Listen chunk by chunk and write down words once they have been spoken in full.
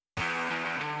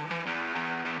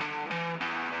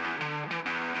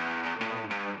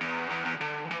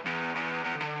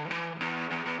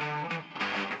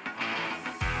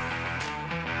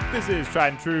This is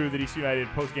Tried and True, the DC United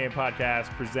post-game podcast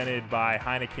presented by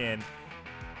Heineken.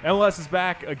 MLS is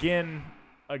back again,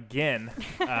 and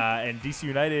DC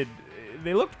United,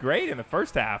 they looked great in the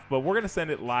first half, but we're going to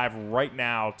send it live right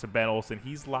now to Ben Olsen.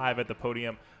 He's live at the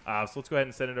podium, so let's go ahead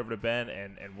and send it over to Ben,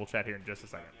 and we'll chat here in just a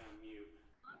second.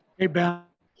 Hey, Ben,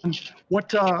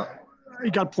 what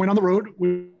you got a point on the road,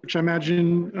 which I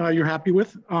imagine you're happy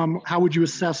with. How would you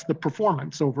assess the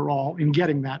performance overall in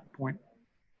getting that point?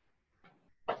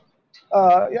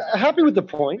 Yeah, happy with the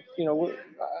point. You know,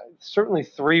 certainly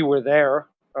three were there.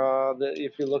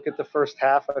 If you look at the first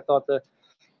half, I thought that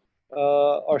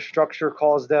our structure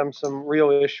caused them some real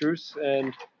issues,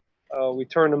 and we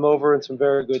turned them over in some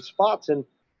very good spots. And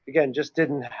again, just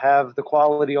didn't have the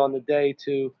quality on the day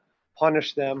to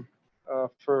punish them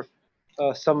for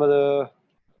some of the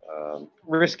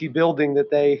risky building that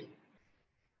they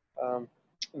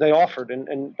offered,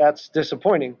 and that's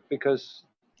disappointing because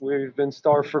we've been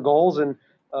starved for goals, and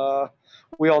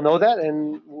we all know that,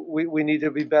 and we need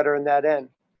to be better in that end.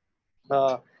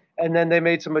 And then they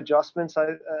made some adjustments,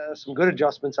 some good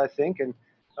adjustments, I think, and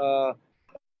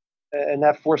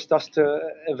that forced us to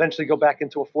eventually go back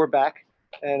into a 4-back,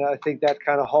 and I think that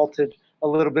kind of halted a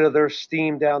little bit of their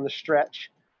steam down the stretch.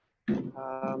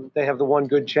 They have the one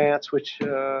good chance, which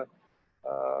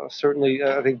certainly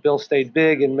I think Bill stayed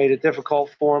big and made it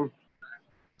difficult for him.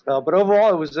 But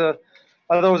overall,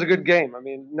 I thought it was a good game. I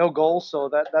mean, no goals, so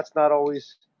that's not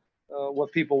always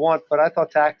what people want. But I thought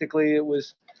tactically it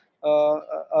was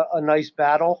a nice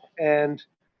battle, and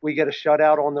we get a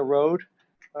shutout on the road.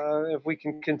 If we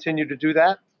can continue to do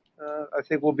that, I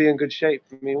think we'll be in good shape.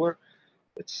 I mean,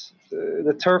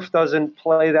 the turf doesn't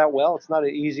play that well. It's not the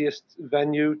easiest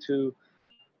venue to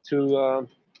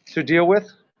deal with.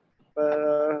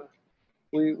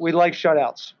 We like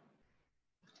shutouts.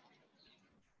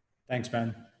 Thanks,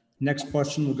 Ben. Next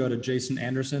question will go to Jason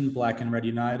Anderson, Black and Red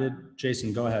United.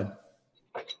 Jason, go ahead.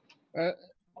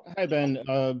 Hi, Ben.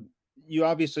 You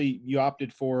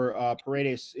opted for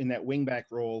Paredes in that wingback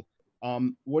role.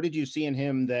 What did you see in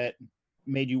him that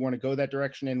made you want to go that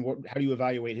direction, and how do you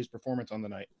evaluate his performance on the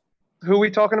night? Who are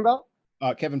we talking about?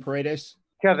 Kevin Paredes.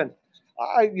 Kevin.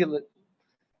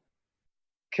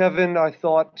 Kevin, I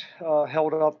thought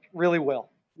held up really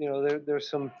well. You know, there's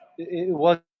some. It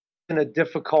wasn't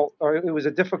it was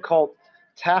a difficult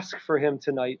task for him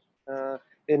tonight,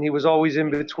 and he was always in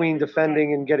between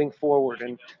defending and getting forward,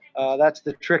 and that's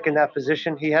the trick in that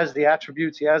position. He has the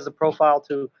attributes, he has the profile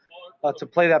to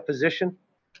play that position,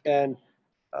 and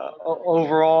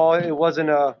overall, it wasn't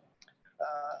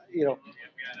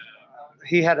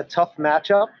he had a tough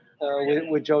matchup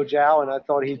with Joe Zhao, and I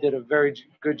thought he did a very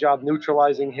good job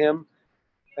neutralizing him,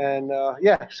 and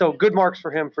so good marks for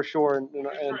him for sure,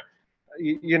 and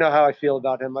you know how I feel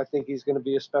about him. I think he's going to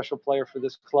be a special player for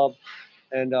this club,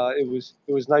 and it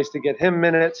was nice to get him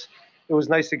minutes. It was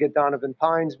nice to get Donovan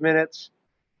Pines minutes,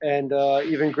 and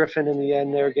even Griffin in the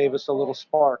end there gave us a little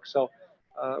spark. So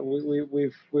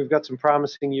we've got some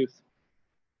promising youth.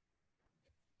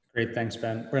 Great, thanks,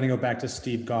 Ben. We're going to go back to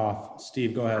Steve Goff.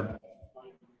 Steve, go ahead.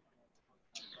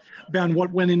 Ben,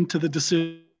 what went into the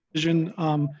decision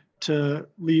to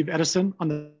leave Edison on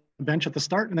the bench at the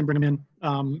start and then bring him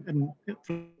in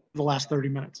for the last 30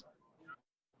 minutes?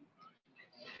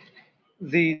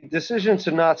 The decision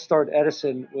to not start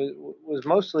Edison was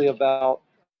mostly about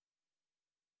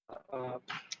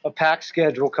a packed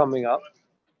schedule coming up,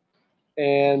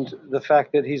 and the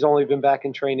fact that he's only been back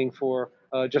in training for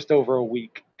just over a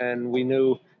week, and we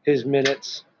knew his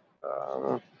minutes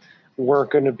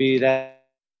weren't going to be that.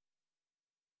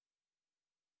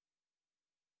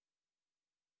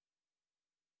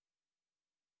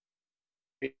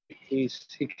 He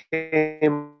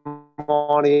came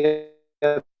on, he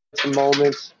had some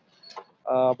moments,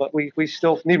 but we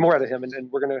still need more out of him, and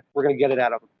we're gonna get it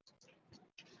out of him.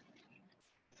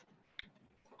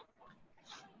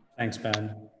 Thanks,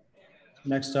 Ben.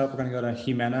 Next up, we're going to go to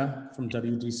Jimena from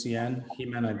WDCN.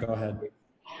 Jimena, go ahead.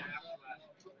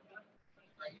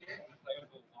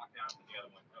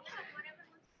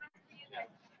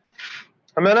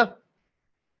 Jimena?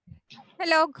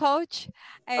 Hello, Coach.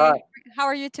 Hi. How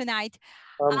are you tonight?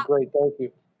 I'm great, thank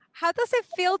you. How does it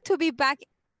feel to be back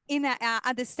in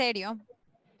at the stadium?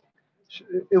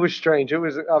 It was strange. I'm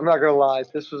not going to lie.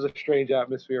 This was a strange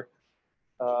atmosphere.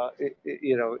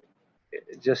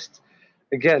 Just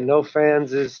again, no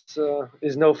fans is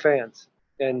no fans.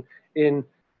 And in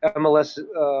MLS,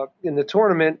 in the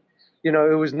tournament,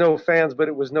 it was no fans, but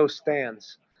it was no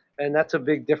stands, and that's a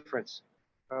big difference.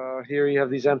 Here you have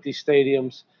these empty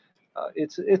stadiums.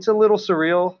 It's a little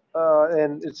surreal,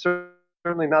 and it's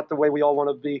certainly not the way we all want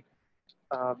to be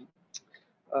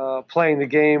playing the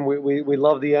game. We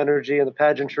love the energy and the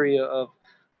pageantry of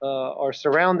our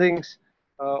surroundings.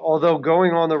 Although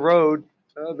going on the road,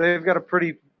 they've got a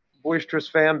pretty boisterous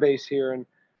fan base here, and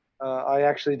I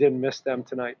actually didn't miss them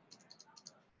tonight.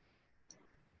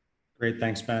 Great,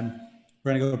 thanks, Ben.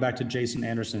 We're going to go back to Jason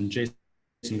Anderson. Jason,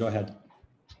 go ahead.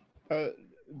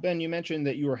 Ben, you mentioned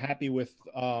that you were happy with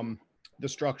the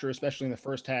structure, especially in the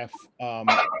first half,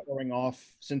 throwing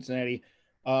off Cincinnati.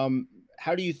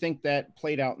 How do you think that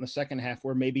played out in the second half,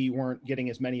 where maybe you weren't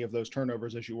getting as many of those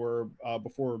turnovers as you were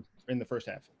before in the first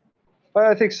half?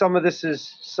 I think some of this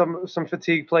is some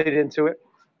fatigue played into it.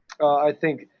 I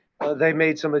think they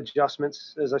made some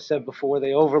adjustments. As I said before,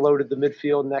 they overloaded the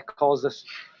midfield, and that caused us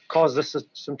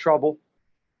some trouble.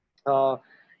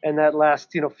 And that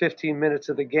last 15 minutes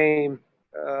of the game,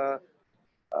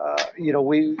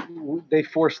 they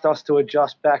forced us to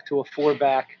adjust back to a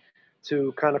 4-back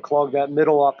to kind of clog that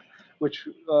middle up, which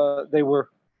they were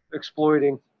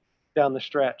exploiting down the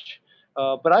stretch.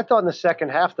 But I thought in the second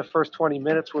half, the first 20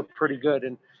 minutes were pretty good.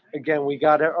 And again, we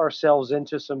got ourselves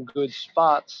into some good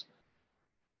spots.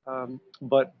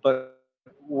 But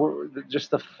we're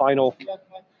just the final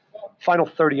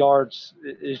 30 yards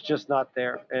is just not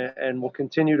there. And we'll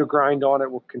continue to grind on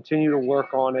it. We'll continue to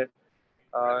work on it.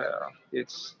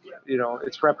 It's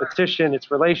repetition, it's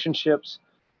relationships,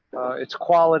 it's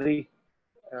quality,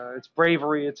 it's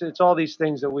bravery. It's all these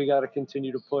things that we got to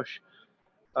continue to push.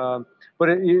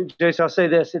 Jason, I'll say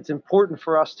this: it's important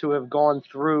for us to have gone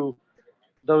through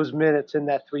those minutes in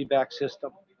that 3-back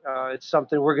system. It's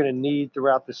something we're going to need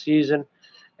throughout the season,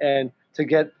 and to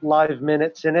get live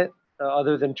minutes in it,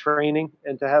 other than training,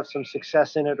 and to have some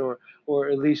success in it, or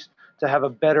at least to have a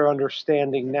better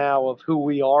understanding now of who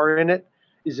we are in it,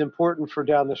 is important for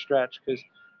down the stretch, because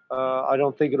I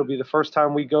don't think it'll be the first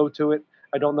time we go to it.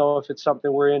 I don't know if it's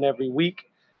something we're in every week,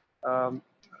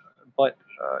 but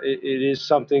it is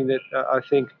something that I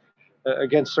think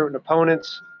against certain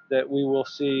opponents that we will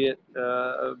see it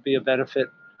be a benefit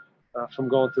from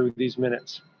going through these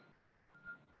minutes.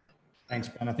 Thanks,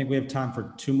 Ben. I think we have time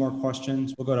for 2 more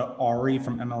questions. We'll go to Ari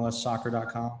from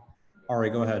MLSsoccer.com. Ari,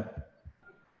 go ahead.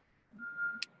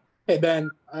 Hey, Ben.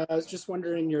 I was just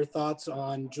wondering your thoughts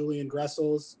on Julian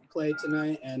Gressel's play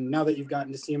tonight. And now that you've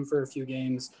gotten to see him for a few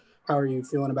games, how are you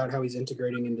feeling about how he's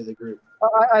integrating into the group?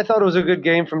 I thought it was a good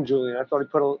game from Julian. I thought he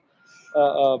put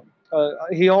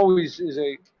he always is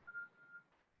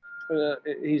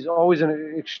he's always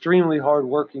an extremely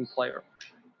hard-working player.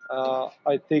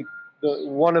 I think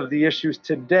one of the issues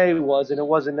today was, and it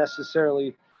wasn't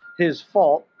necessarily his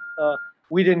fault,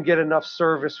 we didn't get enough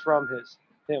service from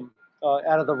him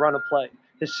out of the run of play.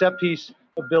 His set piece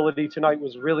ability tonight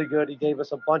was really good. He gave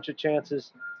us a bunch of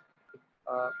chances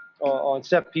on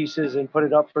set pieces and put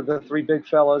it up for the 3 big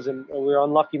fellas, and we were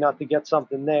unlucky not to get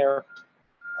something there.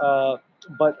 I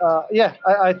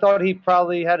thought he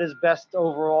probably had his best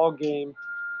overall game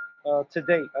to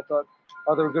date. I thought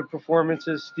other good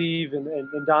performances, Steve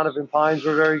and Donovan Pines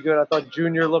were very good. I thought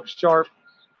Junior looked sharp.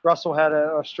 Russell had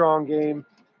a strong game.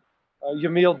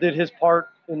 Yamil did his part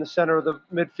in the center of the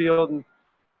midfield, and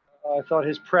I thought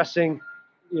his pressing,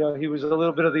 he was a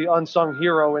little bit of the unsung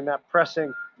hero in that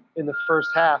pressing in the first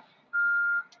half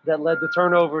that led to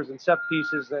turnovers and set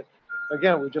pieces that,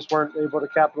 again, we just weren't able to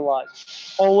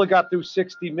capitalize. Ola got through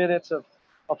 60 minutes of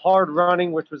hard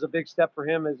running, which was a big step for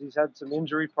him as he's had some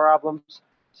injury problems.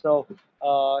 So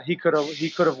he could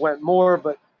have went more,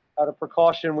 but out of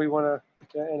precaution, we want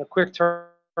to, in a quick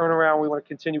turnaround, we want to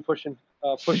continue pushing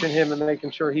him and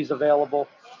making sure he's available.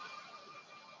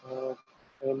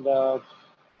 Who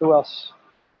else?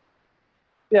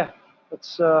 Yeah,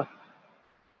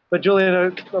 but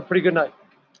Julian, a pretty good night.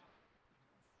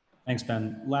 Thanks,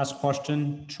 Ben. Last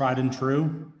question, tried and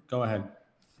true. Go ahead.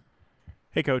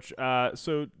 Hey, Coach.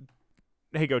 So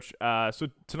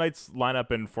tonight's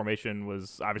lineup and formation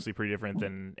was obviously pretty different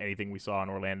than anything we saw in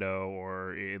Orlando,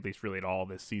 or at least really at all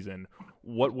this season.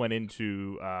 What went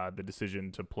into the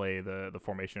decision to play the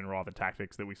formation and all the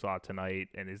tactics that we saw tonight,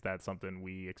 and is that something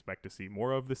we expect to see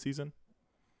more of this season?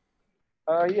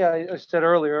 Yeah, I said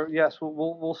earlier, yes,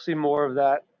 we'll see more of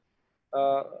that,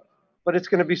 but it's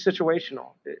going to be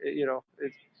situational.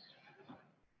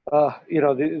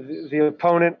 The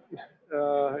opponent.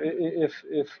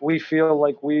 If we feel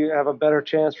like we have a better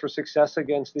chance for success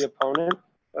against the opponent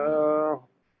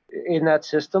in that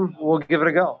system, we'll give it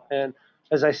a go. And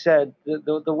as I said,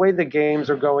 the way the games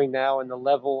are going now and the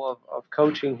level of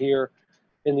coaching here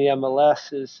in the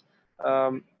MLS is,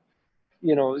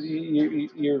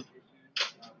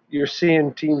 you're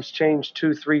seeing teams change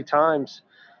 2-3 times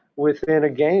within a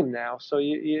game now. So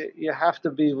you have to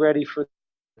be ready for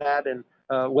that and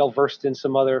well versed in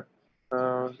some other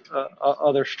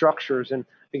other structures. And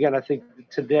again, I think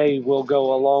today will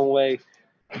go a long way.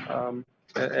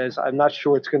 As I'm not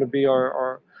sure it's going to be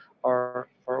our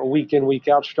week in, week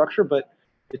out structure, but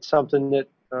it's something that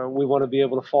we want to be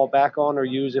able to fall back on or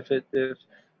use if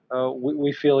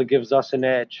we feel it gives us an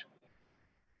edge.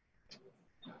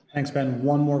 Thanks, Ben.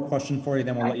 One more question for you,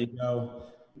 then we'll let you go.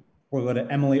 We'll go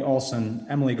to Emily Olson.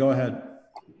 Emily, go ahead.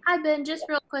 Hi, Ben. Just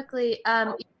real quickly,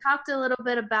 you talked a little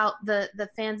bit about the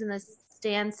fans in the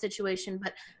stands situation,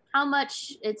 but how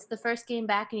much, it's the first game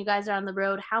back and you guys are on the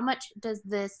road, how much does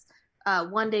this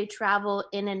one-day travel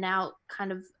in and out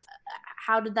kind of,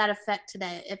 how did that affect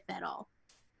today, if at all?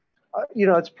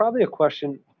 It's probably a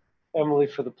question, Emily,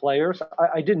 for the players.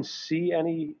 I didn't see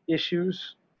any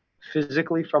issues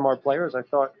physically from our players. I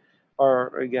thought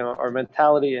our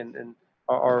mentality and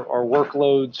our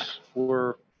workloads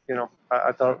were,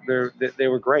 I thought they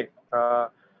were great.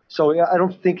 So I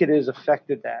don't think it has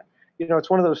affected that. It's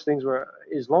one of those things where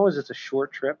as long as it's a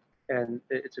short trip and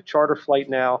it's a charter flight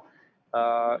now,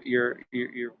 you're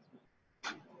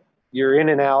in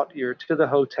and out, you're to the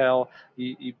hotel,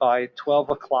 you by 12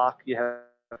 o'clock, you have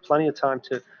plenty of time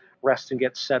to rest and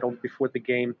get settled before the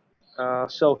game.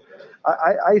 So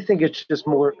I think it's just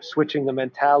more switching the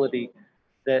mentality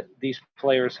that these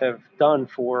players have done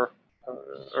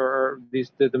or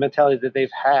the mentality that they've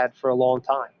had for a long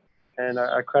time. And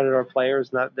I credit our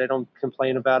players, they don't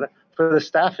complain about it. For the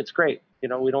staff, it's great.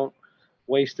 We don't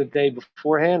waste a day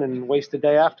beforehand and waste a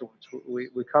day afterwards. We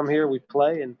come here, we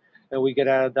play, and we get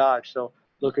out of Dodge. So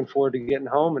looking forward to getting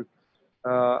home. And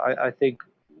I think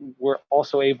we're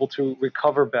also able to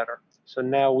recover better. So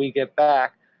now we get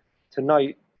back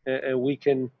tonight and we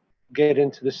can get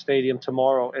into the stadium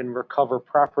tomorrow and recover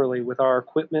properly with our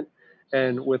equipment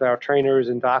and with our trainers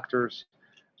and doctors,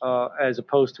 as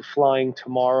opposed to flying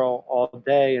tomorrow all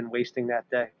day and wasting that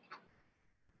day.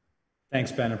 Thanks,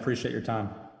 Ben. Appreciate your time.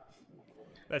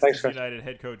 That's DC United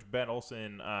head coach Ben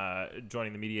Olson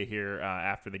joining the media here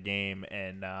after the game.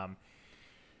 And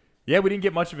we didn't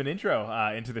get much of an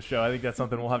intro into the show. I think that's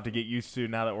something we'll have to get used to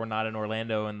now that we're not in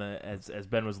Orlando. And as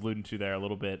Ben was alluding to there a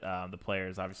little bit, the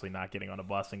players obviously not getting on a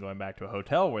bus and going back to a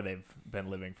hotel where they've been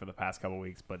living for the past couple of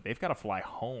weeks. But they've got to fly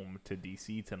home to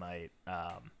DC tonight.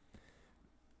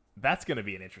 That's going to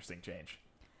be an interesting change.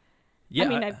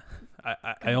 Yeah,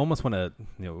 I almost want to,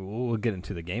 we'll get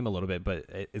into the game a little bit, but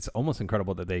it's almost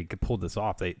incredible that they pulled this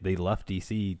off. They left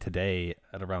DC today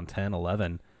at around 10,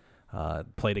 11,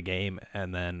 played a game,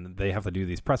 and then they have to do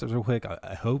these pressers real quick.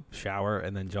 I hope shower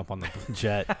and then jump on the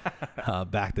jet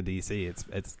back to DC.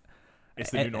 It's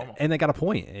the new normal, and they got a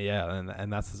point. Yeah,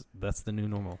 and that's the new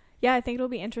normal. Yeah, I think it'll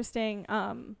be interesting.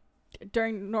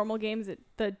 During normal games,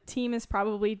 the team is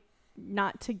probably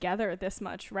not together this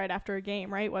much right after a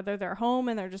game, right? Whether they're home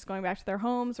and they're just going back to their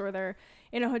homes, or they're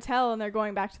in a hotel and they're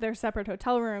going back to their separate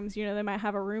hotel rooms. They might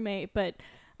have a roommate, but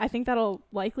I think that'll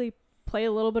likely play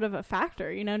a little bit of a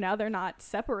factor. Now they're not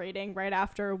separating right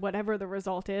after whatever the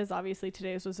result is. Obviously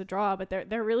today's was a draw, but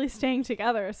they're really staying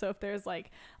together. So if there's like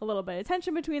a little bit of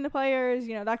tension between the players,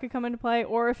 that could come into play.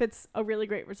 Or if it's a really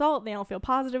great result and they don't feel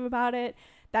positive about it,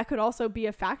 that could also be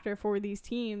a factor for these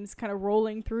teams kind of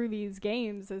rolling through these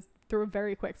games through a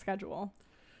very quick schedule.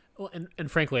 Well,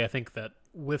 and frankly, I think that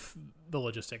with the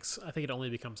logistics, I think it only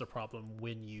becomes a problem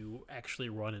when you actually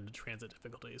run into transit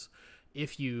difficulties.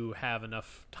 If you have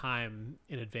enough time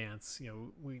in advance,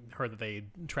 we heard that they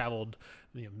traveled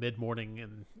mid-morning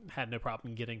and had no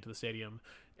problem getting to the stadium.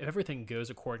 If everything goes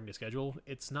according to schedule,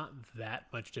 it's not that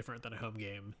much different than a home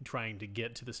game, trying to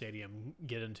get to the stadium,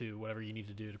 get into whatever you need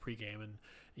to do to pregame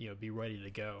and be ready to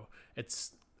go.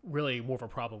 It's really more of a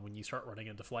problem when you start running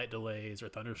into flight delays or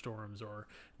thunderstorms or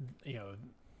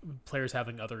players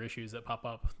having other issues that pop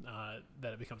up,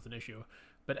 that it becomes an issue.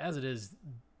 But as it is,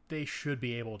 they should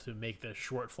be able to make the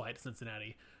short flight to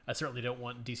Cincinnati. I certainly don't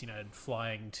want DC United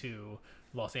flying to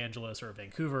Los Angeles or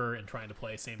Vancouver and trying to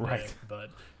play same day.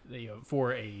 But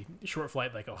for a short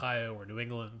flight like Ohio or New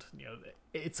England,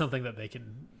 it's something that they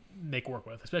can make work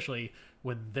with, especially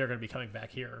when they're going to be coming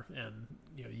back here and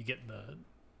you get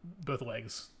both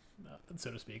legs,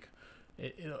 so to speak.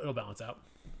 It'll balance out.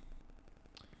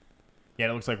 Yeah,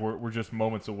 it looks like we're just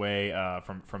moments away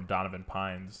from Donovan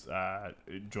Pines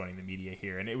joining the media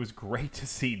here, and it was great to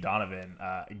see Donovan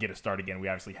get a start again. We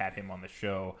obviously had him on the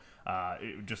show,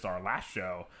 just our last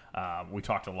show. We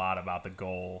talked a lot about the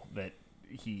goal that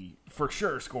he for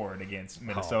sure scored against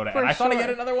Minnesota, and I thought he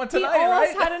had another one tonight. He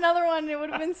almost had another one. It would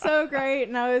have been so great.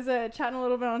 And I was chatting a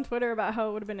little bit on Twitter about how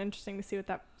it would have been interesting to see what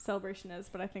that celebration is,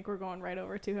 but I think we're going right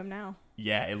over to him now.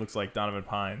 Yeah, it looks like Donovan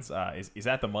Pines is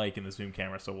at the mic in the Zoom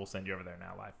camera, so we'll send you over there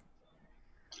now live.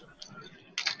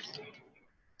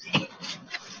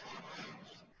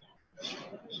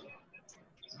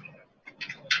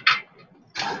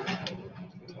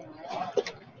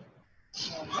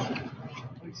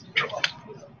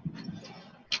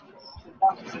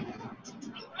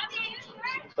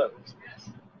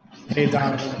 Hey,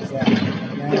 Donovan.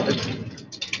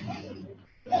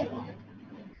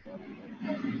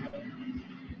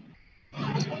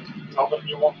 Tell them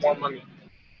you want more money.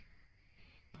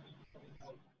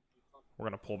 We're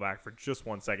gonna pull back for just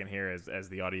 1 second here as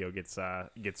the audio gets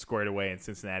squared away in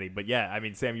Cincinnati. But yeah, I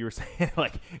mean, Sam, you were saying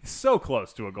like so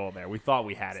close to a goal there. We thought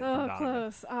we had it. So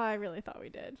close. Oh, I really thought we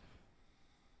did.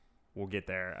 We'll get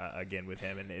there again with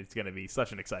him, and it's going to be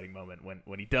such an exciting moment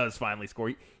when he does finally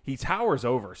score. He towers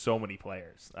over so many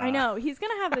players. I know. He's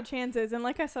going to have the chances, and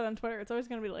like I said on Twitter, it's always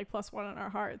going to be like +1 in our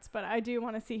hearts, but I do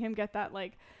want to see him get that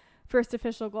like first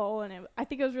official goal, and I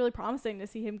think it was really promising to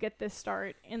see him get this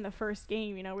start in the first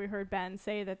game. You know, we heard Ben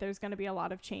say that there's going to be a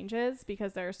lot of changes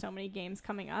because there are so many games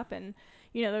coming up, and,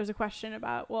 you know, there's a question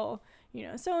about, well, you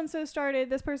know, so-and-so started,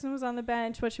 this person was on the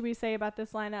bench, what should we say about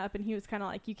this lineup? And he was kind of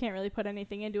like, you can't really put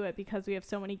anything into it because we have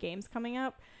so many games coming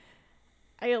up.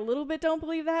 I a little bit don't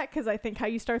believe that because I think how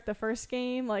you start the first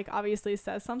game, like, obviously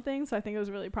says something. So I think it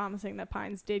was really promising that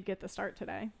Pines did get the start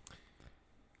today.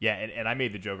 Yeah, and I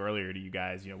made the joke earlier to you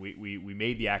guys. You know, we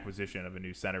made the acquisition of a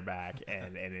new center back,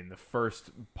 and in the first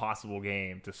possible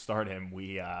game to start him,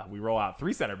 we roll out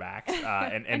 3 center backs,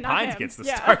 and Pines gets the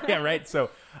start. Yeah, right. So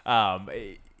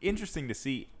interesting to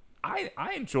see.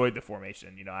 I enjoyed the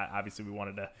formation. You know, obviously we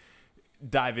wanted to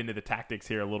dive into the tactics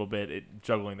here a little bit,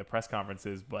 juggling the press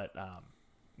conferences, but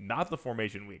not the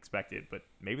formation we expected, but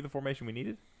maybe the formation we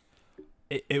needed.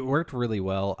 It worked really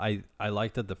well. I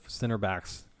liked that the center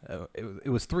backs. It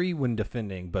was 3 when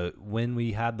defending, but when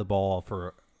we had the ball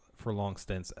for long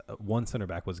stints, one center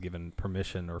back was given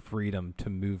permission or freedom to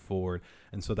move forward,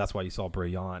 and so that's why you saw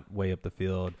Brillant way up the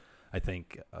field. I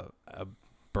think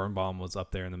Birnbaum was up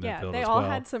there in the midfield as well. Yeah, they all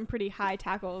had some pretty high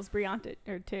tackles. Brillant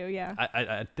too, yeah.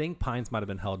 I think Pines might have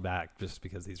been held back just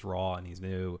because he's raw and he's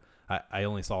new. I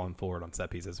only saw him forward on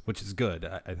set pieces, which is good.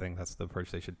 I think that's the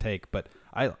approach they should take. But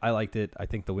I liked it. I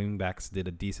think the wingbacks did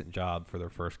a decent job for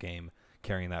their first game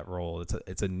carrying that role.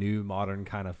 It's a new modern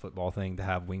kind of football thing to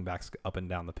have wingbacks up and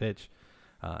down the pitch,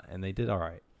 and they did all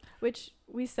right. Which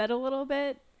we said a little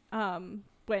bit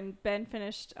when Ben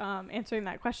finished answering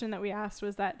that question that we asked,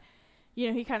 was that, you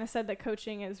know, he kind of said that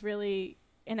coaching is really,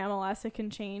 in MLS, it can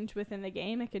change within the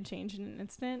game. It can change in an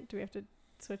instant. Do we have to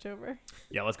switch over?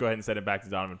 Yeah, let's go ahead and send it back to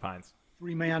Donovan Pines.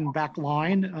 3-man back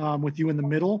line with you in the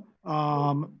middle.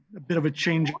 A bit of a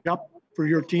change up for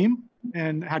your team.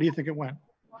 And how do you think it went?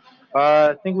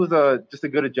 I think it was just a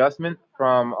good adjustment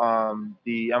from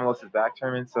the MLS's back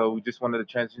tournament. So we just wanted to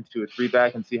transition to a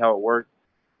 3-back and see how it worked.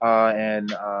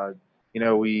 You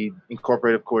know, we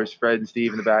incorporated, of course, Fred and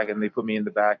Steve in the back, and they put me in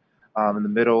the back in the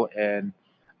middle. And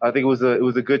I think it was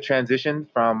a good transition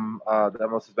from the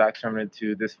MLS's back tournament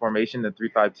to this formation, the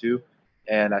 3-5-2.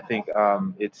 And I think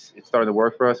it's starting to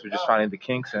work for us. We're just finding the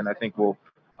kinks, and I think we'll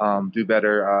do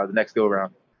better the next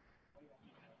go-around.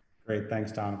 Great.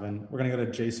 Thanks, Donovan. We're going to go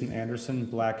to Jason Anderson,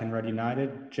 Black and Red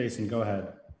United. Jason, go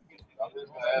ahead.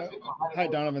 Hi,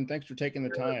 Donovan. Thanks for taking the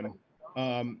time.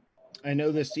 I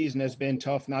know this season has been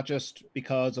tough, not just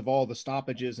because of all the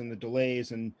stoppages and the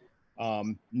delays and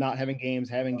not having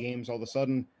games all of a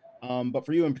sudden, but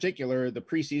for you in particular, the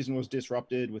preseason was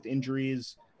disrupted with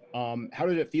injuries. How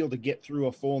did it feel to get through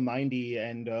a full 90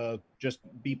 and just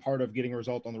be part of getting a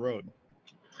result on the road?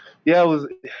 Yeah, it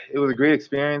was a great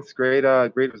experience, great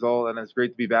result, and it's great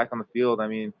to be back on the field. I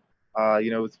mean,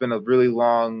 you know, it's been a really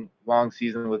long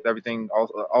season with everything,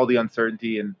 all the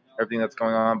uncertainty and everything that's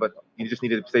going on. But you just need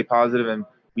to stay positive, and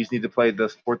we just need to play the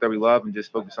sport that we love and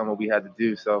just focus on what we had to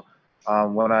do. So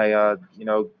when I, you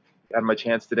know, had my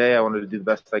chance today, I wanted to do the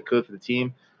best I could for the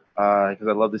team because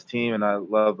I love this team and I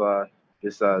love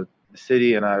the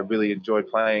city, and I really enjoyed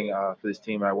playing for this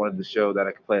team. And I wanted to show that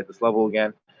I could play at this level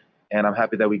again. And I'm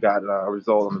happy that we got a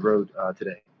result on the road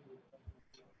today.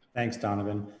 Thanks,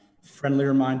 Donovan. Friendly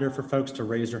reminder for folks to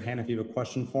raise your hand if you have a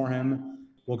question for him.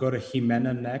 We'll go to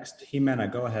Jimena next.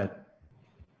 Jimena, go ahead.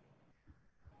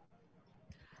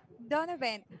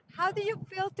 Donovan, how do you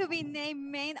feel to be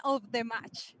named man of the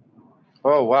match?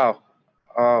 Oh, wow.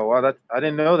 Wow, I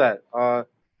didn't know that.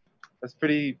 That's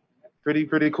pretty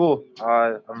cool.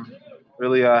 I'm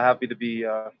really happy to be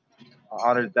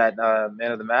honored that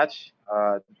man of the match.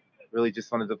 Really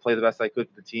just wanted to play the best I could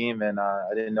for the team, and I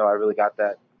didn't know I really got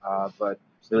that. But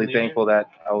really thankful that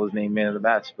I was named man of the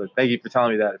match. But thank you for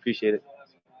telling me that. I appreciate it.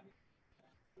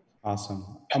 Awesome.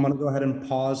 I'm going to go ahead and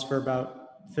pause for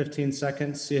about 15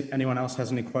 seconds. See if anyone else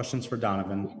has any questions for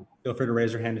Donovan. Feel free to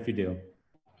raise your hand if you do.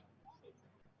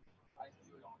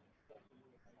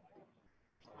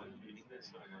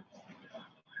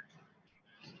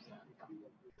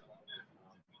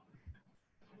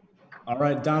 All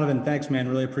right, Donovan, thanks, man.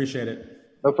 Really appreciate it.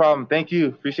 No problem. Thank you.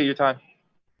 Appreciate your time.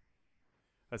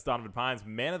 That's Donovan Pines,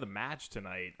 man of the match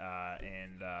tonight,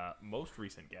 and most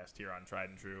recent guest here on Tried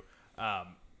and True.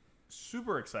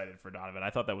 Super excited for Donovan. I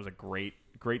thought that was a great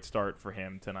start for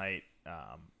him tonight.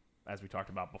 As we talked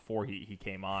about before he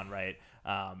came on, right?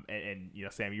 And you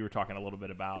know, Sam, you were talking a little bit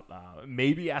about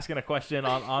maybe asking a question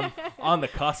on the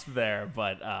cusp there,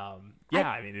 but yeah,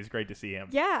 I mean, it's great to see him.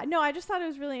 Yeah, no, I just thought it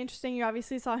was really interesting. You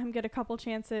obviously saw him get a couple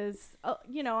chances,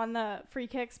 you know, on the free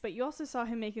kicks, but you also saw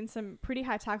him making some pretty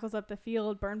high tackles up the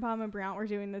field. Birnbaum and Blount were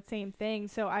doing the same thing.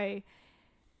 So I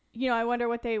wonder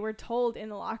what they were told in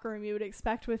the locker room. You would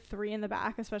expect with three in the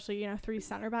back, especially, you know, three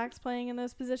center backs playing in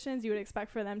those positions, you would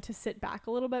expect for them to sit back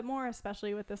a little bit more,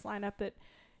 especially with this lineup that,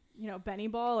 you know, Benny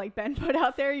Ball, like Ben put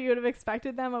out there. You would have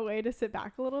expected them a way to sit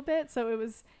back a little bit. So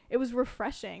it was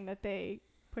refreshing that they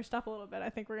pushed up a little bit. I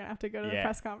think we're going to have to go to the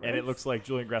press conference. And it looks like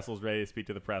Julian Gressel's ready to speak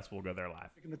to the press. We'll go there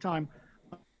live. Taking the time.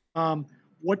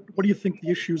 What do you think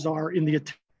the issues are in the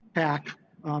attack?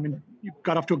 And you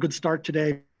got off to a good start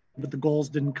today, but the goals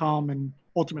didn't come, and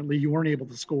ultimately you weren't able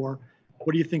to score.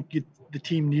 What do you think the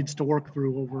team needs to work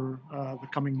through over the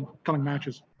coming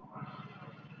matches?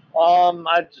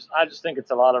 I just think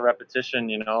it's a lot of repetition.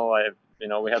 You know,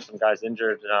 we had some guys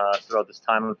injured throughout this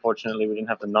time. Unfortunately, we didn't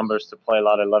have the numbers to play a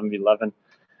lot of 11v11.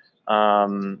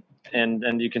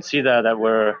 And you can see that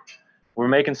we're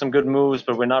making some good moves,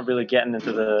 but we're not really getting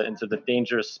into the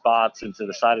dangerous spots, into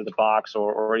the side of the box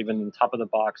or even the top of the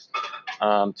box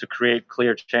to create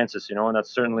clear chances, you know, and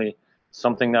that's certainly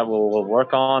something that we'll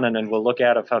work on, and then we'll look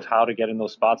at of how to get in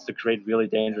those spots to create really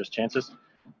dangerous chances,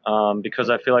 because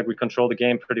I feel like we control the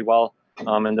game pretty well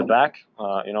in the back.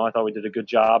 You know, I thought we did a good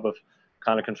job of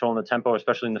kind of controlling the tempo,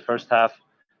 especially in the first half,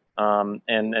 and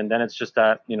then it's just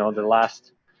that, you know, the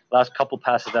last couple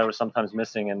passes that were sometimes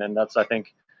missing, and then that's, I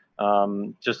think,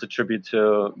 just a tribute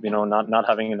to, you know, not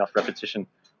having enough repetition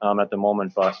at the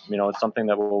moment, but, you know, it's something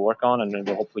that we'll work on and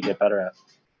we'll hopefully get better at.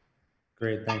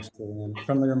 Great, thanks, Julian.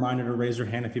 Friendly reminder to raise your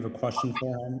hand if you have a question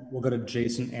for him. We'll go to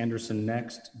Jason Anderson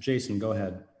next. Jason, go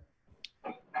ahead.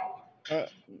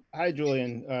 Hi,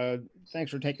 Julian. Thanks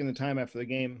for taking the time after the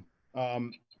game.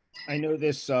 I know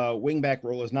this wingback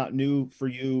role is not new for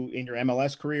you in your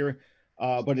MLS career,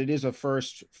 but it is a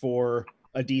first for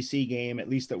a DC game, at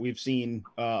least that we've seen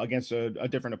against a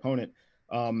different opponent.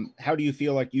 How do you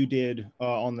feel like you did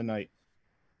on the night?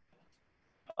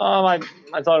 I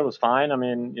thought it was fine. I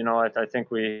mean, you know, I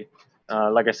think we,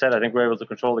 like I said, I think we were able to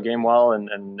control the game well,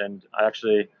 and I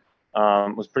actually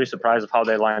was pretty surprised of how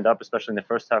they lined up, especially in the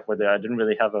first half, where I didn't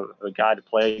really have a guy to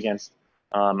play against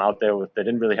out there. They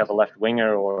didn't really have a left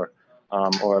winger or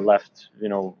a left, you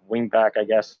know, wing back, I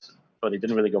guess, but he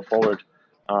didn't really go forward.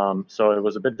 So it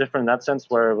was a bit different in that sense,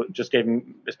 where it just gave,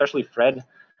 especially Fred,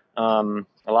 a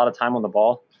lot of time on the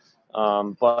ball.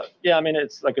 But yeah, I mean,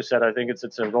 it's like I said, I think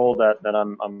it's a role that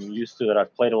I'm used to, that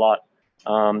I've played a lot.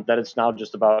 That it's now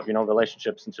just about, you know,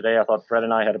 relationships. And today I thought Fred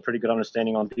and I had a pretty good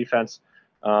understanding on defense.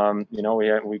 You know,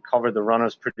 we covered the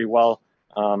runners pretty well,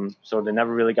 so they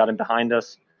never really got in behind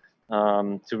us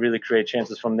to really create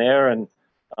chances from there. And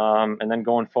then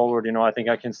going forward, you know, I think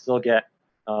I can still get,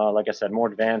 like I said, more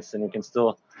advanced, and we can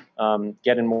still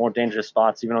get in more dangerous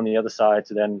spots, even on the other side,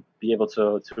 to then be able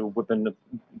to whip in the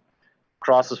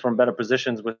crosses from better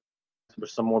positions with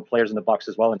some more players in the box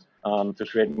as well, and to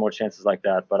create more chances like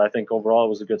that. But I think overall it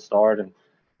was a good start, and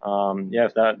yeah,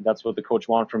 if that's what the coach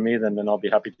wanted from me, then I'll be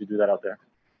happy to do that out there.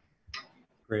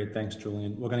 Great, thanks,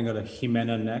 Julian. We're going to go to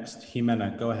Jimena next.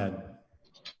 Jimena, go ahead.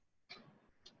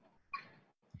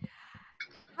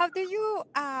 What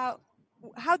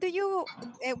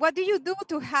do you do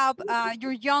to help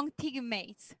your young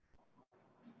teammates?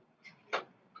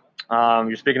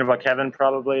 You're speaking about Kevin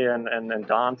probably and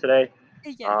Don today.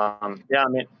 Yeah. Yeah,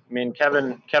 I mean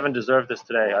Kevin deserved this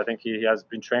today. I think he has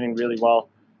been training really well.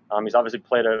 He's obviously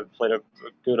played a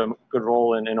good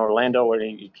role in Orlando, where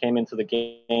he came into the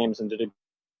games and did a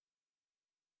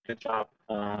good job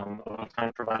of kind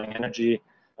of providing energy,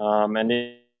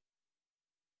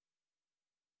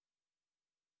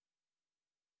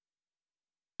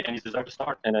 and he's deserved to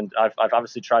start. And then I've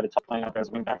obviously tried to talk playing up as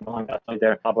wing back, knowing that I played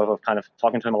there, of kind of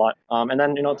talking to him a lot. And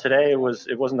then, you know, today it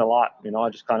wasn't a lot. You know, I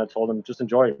just kind of told him, just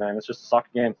enjoy it, man. It's just a soccer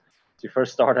game. It's your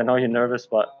first start. I know you're nervous,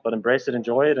 but embrace it,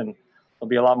 enjoy it, and there'll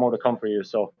be a lot more to come for you.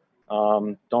 So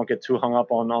don't get too hung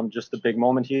up on just the big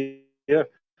moment here.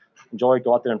 Enjoy,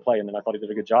 go out there and play. And then I thought he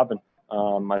did a good job. And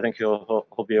I think he'll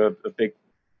be a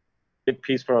big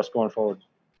piece for us going forward.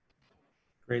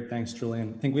 Great, thanks,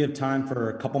 Julian. I think we have time for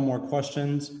a couple more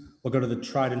questions. We'll go to the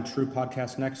Tried and True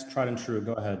podcast next. Tried and True,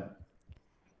 go ahead.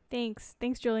 Thanks,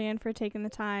 Julian, for taking the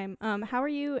time. How are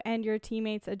you and your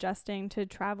teammates adjusting to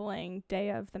traveling day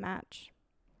of the match?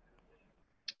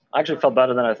 I actually felt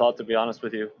better than I thought, to be honest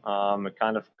with you. It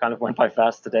kind of went by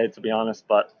fast today, to be honest.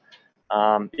 But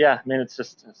yeah, I mean, it's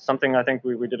just something I think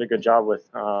we did a good job with.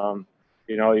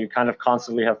 You kind of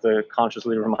constantly have to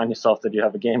consciously remind yourself that you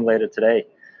have a game later today,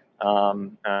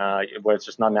 where it's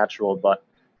just not natural. But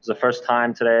it was the first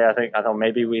time today. I thought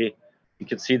maybe we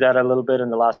could see that a little bit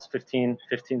in the last 15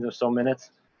 or so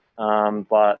minutes.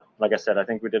 But like I said, I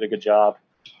think we did a good job.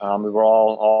 We were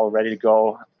all ready to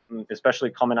go,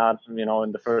 especially coming out, in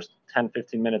the first 10,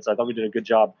 15 minutes. I thought we did a good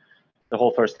job the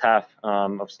whole first half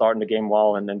of starting the game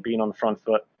well and then being on the front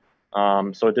foot.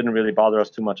 So it didn't really bother us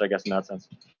too much, I guess, in that sense.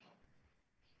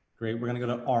 Great. We're going to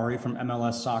go to Ari from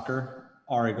MLS Soccer.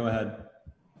 Ari, go ahead.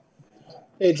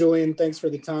 Hey, Julian, thanks for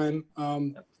the time.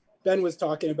 Ben was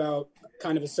talking about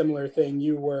kind of a similar thing.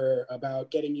 You were about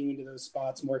getting you into those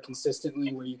spots more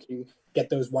consistently where you can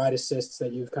get those wide assists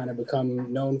that you've kind of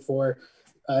become known for.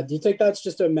 Do you think that's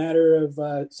just a matter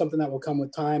of something that will come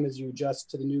with time as you adjust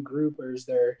to the new group, or is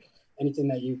there anything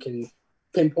that you can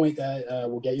pinpoint that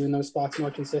will get you in those spots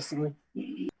more consistently?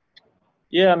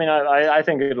 Yeah, I mean, I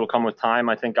think it'll come with time.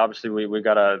 I think obviously we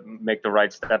got to make the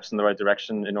right steps in the right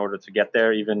direction in order to get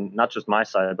there, even not just my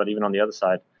side, but even on the other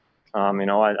side.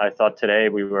 I thought today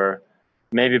we were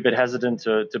maybe a bit hesitant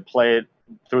to play it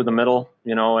through the middle,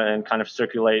 and kind of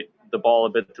circulate the ball a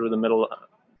bit through the middle a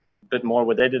bit more.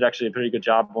 Where they did actually a pretty good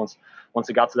job once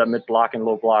it got to that mid block and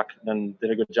low block, then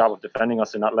did a good job of defending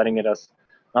us and not letting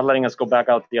us go back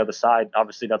out the other side.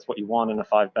 Obviously, that's what you want in a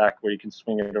 5-back where you can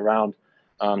swing it around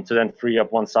to then free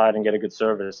up one side and get a good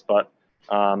service. But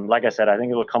like I said, I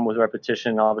think it will come with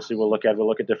repetition. Obviously, we'll look at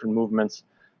different movements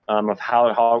of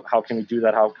how can we do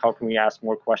that? How can we ask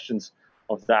more questions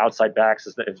of the outside backs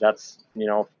if that's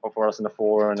for us in the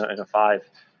 4 and a 5.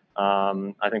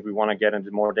 I think we want to get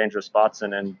into more dangerous spots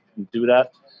and do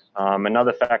that.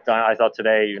 Another fact I thought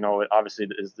today, obviously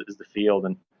is the field,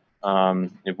 and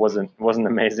it wasn't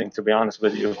amazing, to be honest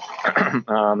with you.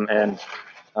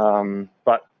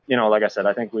 But like I said,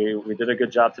 I think we did a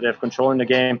good job today of controlling the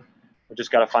game. We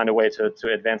just got to find a way to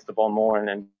advance the ball more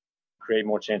and create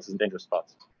more chances in dangerous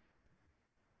spots.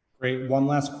 Great. One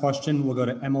last question. We'll go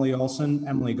to Emily Olson.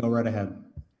 Emily, go right ahead.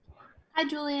 Hi,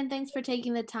 Julian. Thanks for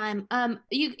taking the time.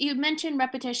 You mentioned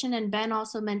repetition, and Ben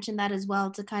also mentioned that as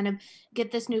well, to kind of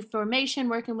get this new formation,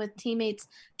 working with teammates.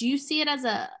 Do you see it as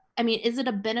is it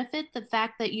a benefit, the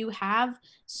fact that you have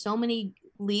so many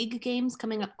league games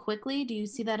coming up quickly? Do you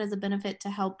see that as a benefit to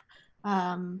help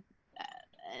an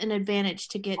advantage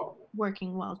to get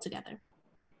working well together?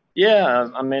 Yeah,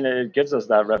 I mean, it gives us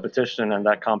that repetition and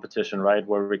that competition, right,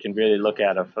 where we can really look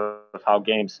at of how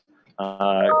games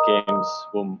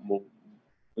will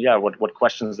what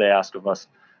questions they ask of us.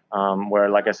 Where,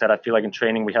 like I said, I feel like in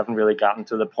training we haven't really gotten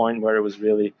to the point where it was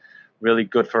really, really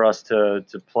good for us to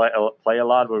play a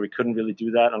lot, where we couldn't really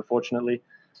do that, unfortunately.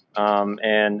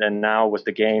 And now with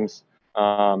the games,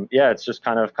 it's just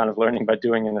kind of learning by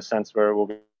doing, in a sense where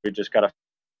we just got to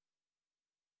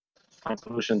find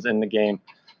solutions in the game.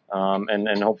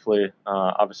 And hopefully,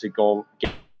 obviously,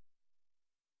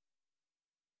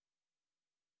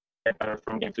 get better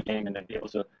from game to game and then be able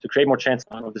to create more chances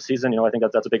of the season. I think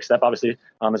that's a big step, obviously,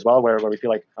 as well, where we feel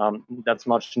like that's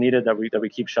much needed, that we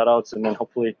keep shutouts, and then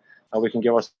hopefully we can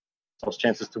give ourselves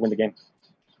chances to win the game.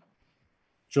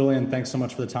 Julian, thanks so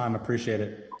much for the time. Appreciate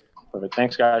it. Perfect.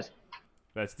 Thanks, guys.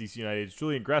 That's DC United's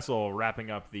Julian Gressel wrapping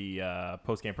up the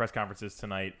post-game press conferences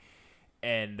tonight.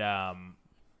 And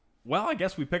well, I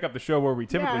guess we pick up the show where we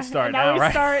typically start now,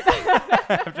 right? Start.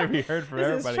 After we heard from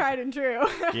everybody. This is tried and true.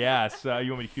 Yeah, so you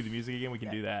want me to cue the music again? We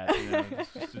can do that.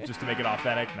 Just to make it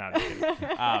authentic. No, just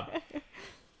kidding.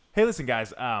 Hey, listen,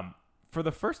 guys. For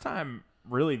the first time,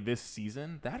 really, this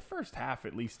season, that first half,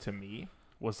 at least to me,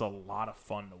 was a lot of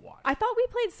fun to watch. I thought we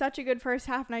played such a good first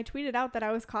half, and I tweeted out that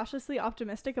I was cautiously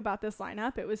optimistic about this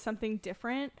lineup. It was something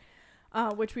different.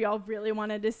 Which we all really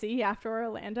wanted to see after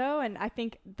Orlando. And I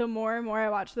think the more and more I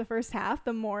watched the first half,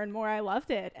 the more and more I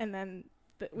loved it. And then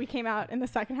we came out in the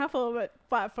second half a little bit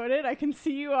flat-footed. I can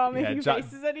see you all making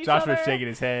faces at each Josh other. was shaking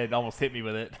his head, almost hit me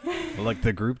with it. Well, look,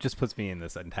 the group just puts me in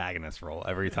this antagonist role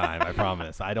every time. I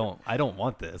promise. I don't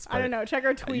want this. I don't know. Check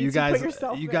our tweets.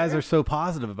 You guys are so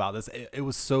positive about this. It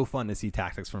was so fun to see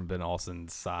tactics from Ben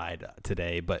Olsen's side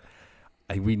today, but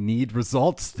we need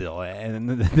results still. And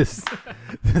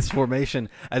this formation,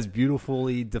 as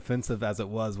beautifully defensive as it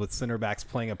was, with center backs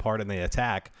playing a part in the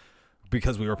attack,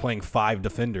 because we were playing 5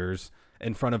 defenders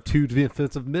in front of 2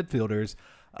 defensive midfielders.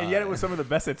 And yet it was some of the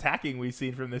best attacking we've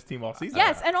seen from this team all season.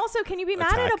 Yes, and also, can you be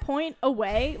mad at a point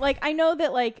away? Like, I know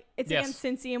that, like, it's against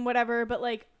Cincy and whatever, but,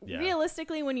 like,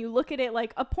 realistically, when you look at it,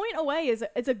 like, a point away is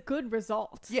a good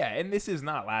result. Yeah, and this is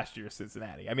not last year's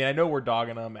Cincinnati. I mean, I know we're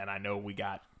dogging them, and I know we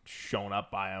got shown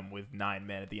up by them with 9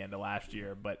 men at the end of last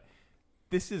year, but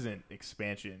this isn't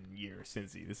expansion year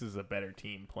Cincy. This is a better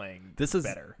team playing This is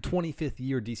better. 25th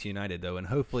year DC United, though, and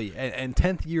hopefully, and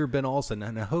 10th year Ben Olsen,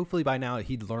 and hopefully by now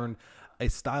he'd learn a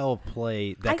style of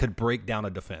play that could break down a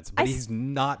defense, but he's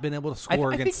not been able to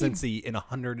score against Cincy in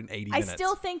 180 minutes. I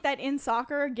still think that in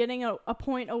soccer, getting a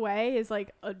point away is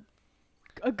like a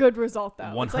good result,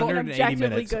 though. 180 it's like an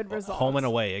minutes good result. home and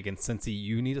away against Cincy,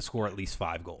 you need to score at least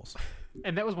 5 goals.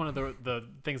 And that was one of the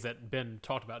things that Ben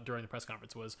talked about during the press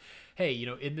conference was, hey,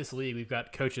 in this league, we've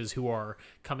got coaches who are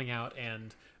coming out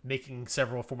and making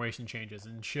several formation changes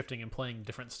and shifting and playing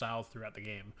different styles throughout the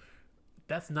game.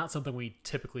 That's not something we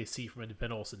typically see from a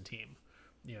Ben Olsen team.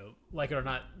 Like it or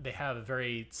not, they have a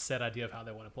very set idea of how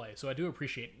they want to play. So I do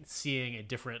appreciate seeing a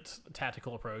different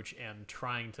tactical approach and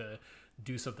trying to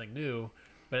do something new.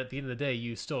 But at the end of the day,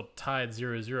 you still tied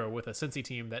 0-0 with a Cincy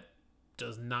team that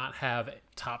does not have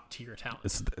top-tier talent.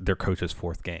 It's their coach's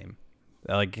 4th game.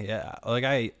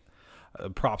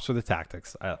 Props for the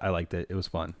tactics. I liked it. It was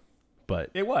fun. But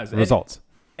it was results.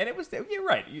 And it was, you're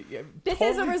right. This totally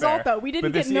is a result, fair, though. We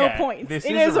didn't get no points.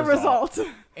 It is a result.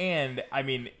 And, I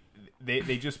mean,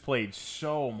 they just played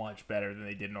so much better than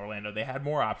they did in Orlando. They had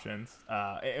more options,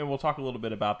 and we'll talk a little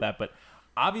bit about that. But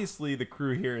obviously, the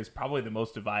crew here is probably the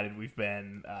most divided we've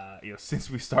been,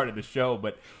 since we started the show.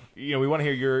 But we want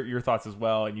to hear your thoughts as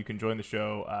well, and you can join the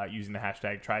show using the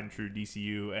hashtag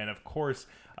 #TriedAndTrueDCU. And of course,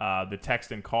 the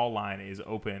text and call line is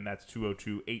open. That's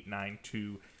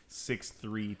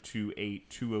 202-892-6328,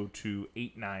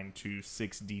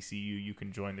 202-892-6DCU. You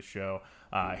can join the show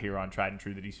here on Tried and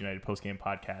True, the DC United postgame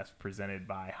podcast presented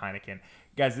by Heineken.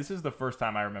 Guys, this is the first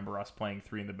time I remember us playing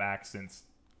 3 in the back since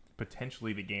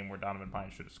potentially the game where Donovan Pine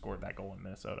should have scored that goal in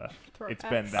Minnesota. It's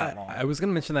been that long. I was going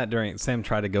to mention that during Sam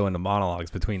tried to go into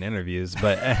monologues between interviews,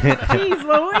 but Jeez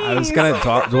Louise. I was going to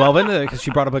delve into it because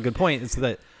she brought up a good point. It's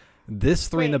that this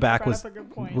 3 in the back was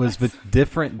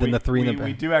different than the 3 in the back.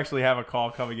 We do actually have a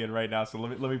call coming in right now, so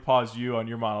let me pause you on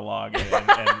your monologue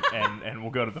and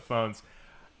we'll go to the phones.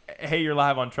 Hey, you're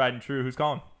live on Tried and True. Who's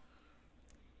calling?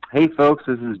 Hey, folks,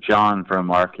 this is John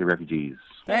from RK Refugees.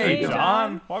 Hey,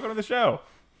 John. Welcome to the show.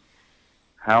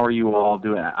 How are you all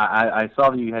doing? I saw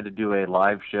that you had to do a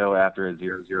live show after a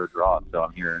 0-0 draw, so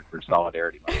I'm here for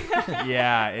solidarity.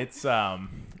 Yeah, it's I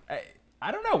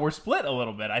don't know. We're split a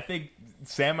little bit. I think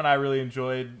Sam and I really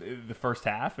enjoyed the first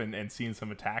half and seeing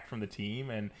some attack from the team,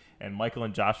 and Michael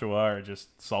and Joshua are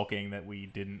just sulking that we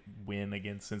didn't win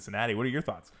against Cincinnati. What are your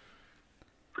thoughts?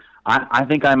 I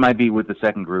think I might be with the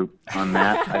second group on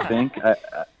that. I think,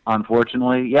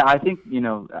 unfortunately, yeah, I think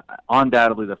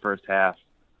undoubtedly the first half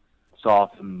saw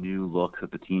some new looks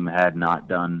that the team had not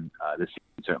done this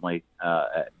season. Certainly,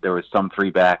 there was some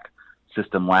 3-back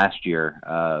system last year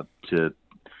to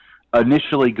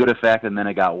initially good effect, and then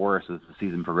it got worse as the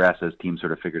season progressed as teams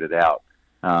sort of figured it out.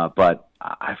 But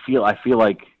I feel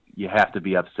like you have to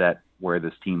be upset where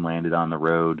this team landed on the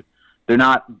road. They're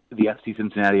not the FC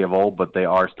Cincinnati of old, but they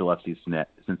are still FC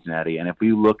Cincinnati. And if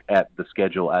we look at the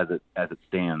schedule as it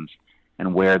stands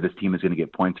and where this team is going to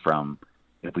get points from,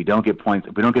 if we don't get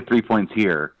 3 points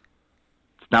here,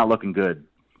 it's not looking good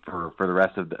for the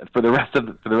rest of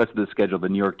the schedule. The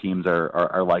New York teams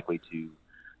are likely to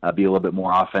be a little bit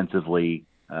more offensively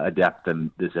adept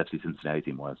than this FC Cincinnati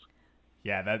team was.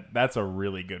 Yeah, that's a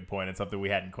really good point. It's something we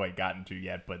hadn't quite gotten to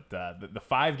yet, but the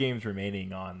 5 games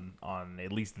remaining on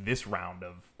at least this round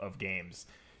of games,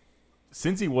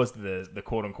 Cincy was the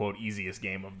quote unquote easiest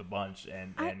game of the bunch,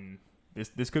 and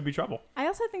this could be trouble. I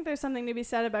also think there's something to be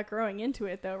said about growing into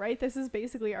it, though, right? This is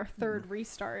basically our 3rd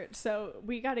restart, so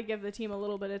we got to give the team a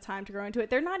little bit of time to grow into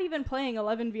it. They're not even playing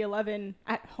 11v11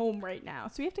 at home right now,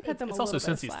 so we have to cut them a little bit of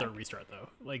slack. It's also Cincy's 3rd restart, though.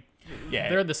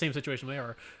 They're in the same situation they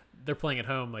are. They're playing at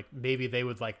home. Like, maybe they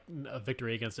would like a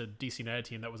victory against a DC United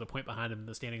team that was a point behind them in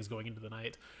the standings going into the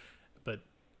night. But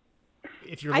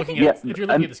if you're looking at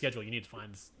the schedule, you need to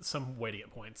find some way to get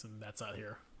points, and that's not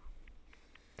here.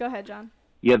 Go ahead, John.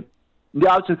 Yeah,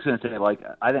 I was just going to say,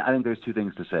 I think there's 2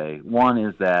 things to say. One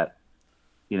is that,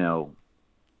 there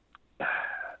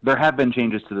have been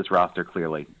changes to this roster.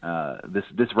 Clearly,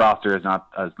 this roster is not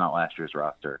last year's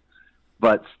roster,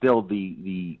 but still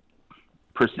the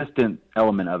persistent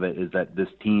element of it is that this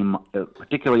team,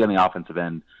 particularly on the offensive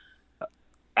end,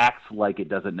 acts like it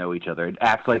doesn't know each other. It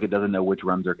acts like it doesn't know which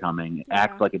runs are coming. It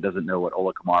acts like it doesn't know what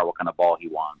Ola Kamara, what kind of ball he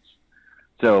wants.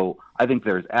 So I think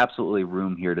there's absolutely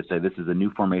room here to say this is a new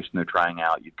formation they're trying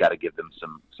out. You've got to give them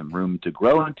some room to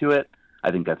grow into it. I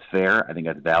think that's fair. I think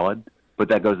that's valid. But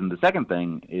that goes into the second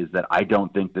thing is that I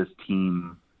don't think this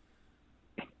team,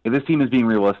 if this team is being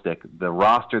realistic, the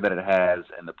roster that it has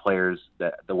and the players,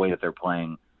 that the way that they're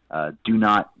playing, do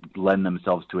not lend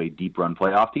themselves to a deep run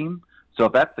playoff team. So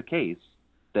if that's the case,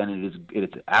 then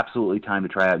it's absolutely time to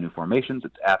try out new formations.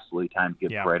 It's absolutely time to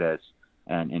give Paredes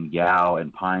and Yao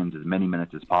and Pines as many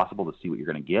minutes as possible to see what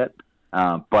you're going to get.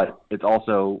 But it's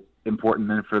also important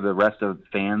then for the rest of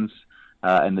fans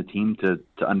and the team to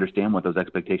understand what those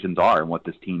expectations are and what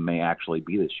this team may actually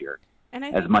be this year. And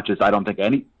as much as I don't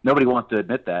think nobody wants to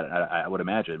admit that, I would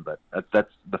imagine, but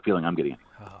that's the feeling I'm getting.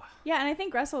 Yeah, and I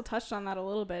think Gressel touched on that a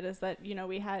little bit, is that,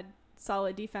 we had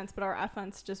solid defense, but our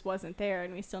offense just wasn't there,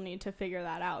 and we still need to figure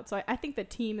that out. So I think the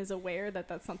team is aware that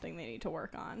that's something they need to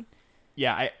work on.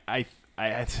 Yeah, I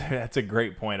that's a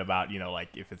great point about, like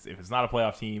if it's not a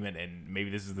playoff team and maybe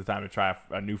this is the time to try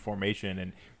a new formation.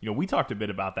 And, we talked a bit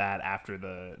about that after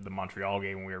the Montreal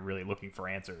game when we were really looking for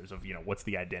answers of, what's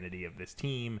the identity of this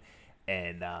team.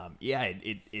 And,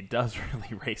 it does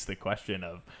really raise the question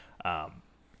of,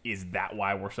 is that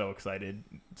why we're so excited,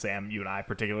 Sam, you and I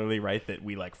particularly, right, that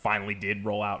we finally did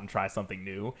roll out and try something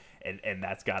new, and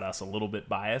that's got us a little bit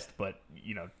biased. But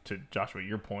to Joshua,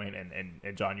 your point,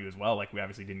 and John, you as well, we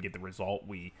obviously didn't get the result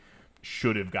we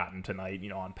should have gotten tonight,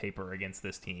 on paper against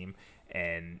this team.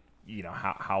 And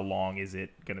how long is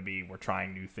it going to be we're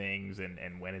trying new things,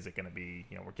 and when is it going to be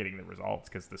we're getting the results,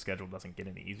 because the schedule doesn't get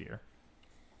any easier.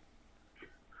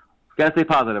 Gotta stay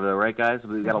positive though, right, guys?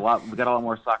 We got a lot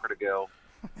more soccer to go.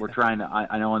 We're trying to.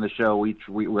 I know on the show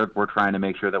we're trying to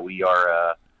make sure that we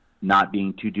are not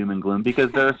being too doom and gloom,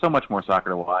 because there's so much more soccer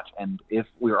to watch. And if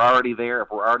we're already there,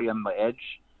 if we're already on the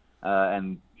edge,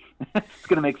 and it's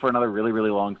going to make for another really, really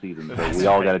long season. So we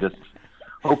all got to just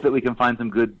hope that we can find some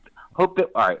good. All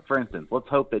right, for instance, let's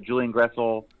hope that Julian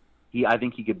Gressel, I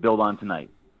think he could build on tonight.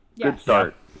 Yes. Good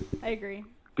start. I agree.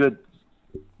 Good.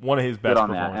 One of his best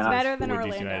performances. Better than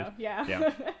Orlando.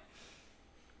 Yeah.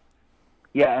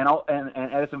 Yeah, and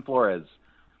Edison Flores,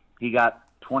 he got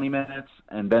 20 minutes,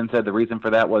 and Ben said the reason for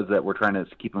that was that we're trying to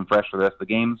keep him fresh for the rest of the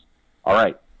games. All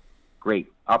right, great.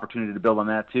 Opportunity to build on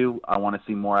that, too. I want to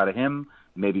see more out of him.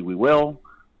 Maybe we will.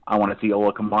 I want to see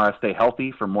Ola Kamara stay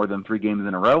healthy for more than 3 games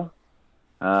in a row.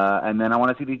 And then I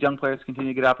want to see these young players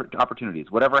continue to get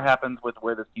opportunities. Whatever happens with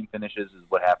where this team finishes is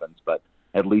what happens, but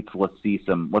at least let's see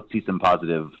some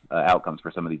positive outcomes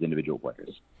for some of these individual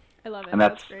players. I love it. And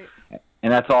that's great.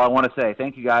 And that's all I want to say.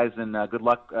 Thank you guys, and good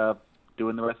luck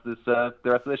doing the rest of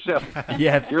this show.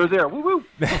 Yeah, 0-0. Woo woo.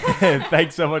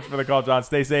 Thanks so much for the call, John.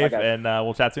 Stay safe, and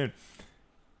we'll chat soon.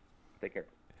 Take care.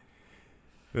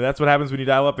 That's what happens when you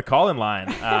dial up the call-in line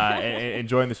and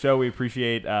join the show. We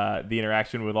appreciate the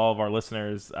interaction with all of our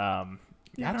listeners. John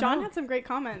had some great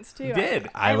comments too. He did.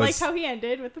 I liked how he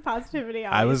ended with the positivity.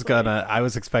 Obviously. I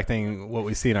was expecting what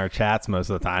we see in our chats most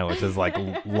of the time, which is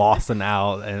lost and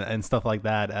out and stuff like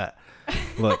that.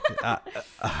 Look,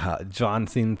 John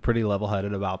seemed pretty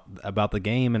level-headed about the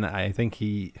game, and I think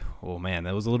it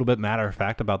was a little bit matter of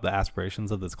fact about the aspirations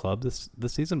of this club this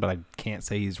season, but I can't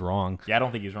say he's wrong. Yeah, I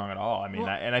don't think he's wrong at all. I mean,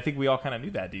 I think we all kind of knew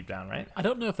that deep down, right? I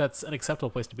don't know if that's an acceptable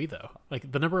place to be, though.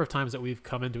 The number of times that we've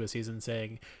come into a season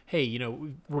saying, hey,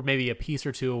 we're maybe a piece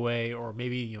or two away, or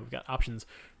maybe we've got options.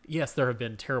 Yes, there have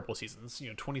been terrible seasons,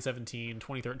 2017,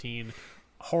 2013,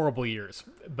 horrible years,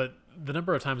 but the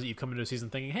number of times that you've come into a season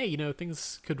thinking, hey,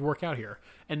 things could work out here,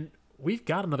 and we've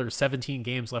got another 17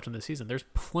 games left in the season. There's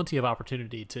plenty of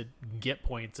opportunity to get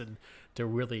points and to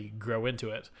really grow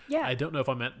into it. Yeah. I don't know if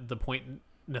I'm at the point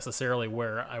necessarily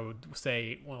where I would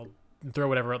say, well, throw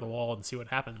whatever at the wall and see what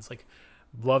happens.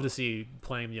 Love to see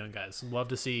playing the young guys, love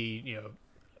to see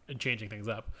changing things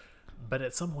up, but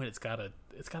at some point it's gotta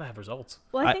have results.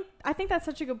 Well, I think that's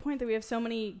such a good point that we have so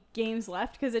many games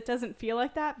left, because it doesn't feel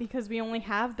like that because we only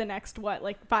have the next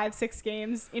 5-6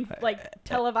 games in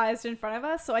televised in front of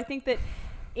us. So I think that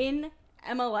in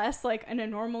MLS, in a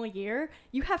normal year,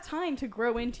 you have time to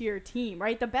grow into your team,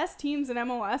 right? The best teams in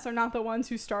MLS are not the ones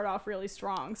who start off really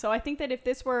strong. So I think that if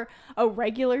this were a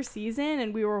regular season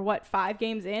and we were 5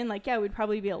 games in, we'd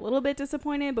probably be a little bit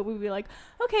disappointed, but we'd be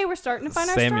okay, we're starting to find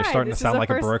our stride. Sam, you're starting to sound like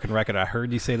a broken record. I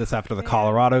heard you say this after the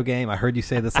Colorado game. I heard you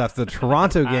say this after the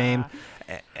Toronto game.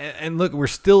 And look, we're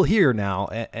still here now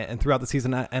and throughout the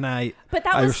season. But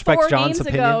that was respect 4 John's games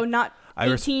opinion. ago, not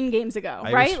 18 games ago,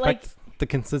 right? the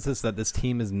consensus that this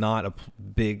team is not a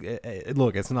big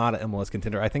look. It's not an MLS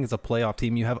contender. I think it's a playoff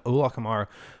team. You have Ola Kamara,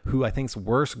 who I think's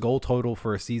worst goal total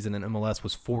for a season in MLS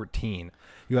was 14.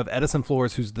 You have Edison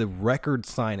Flores, who's the record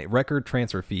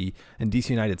transfer fee in DC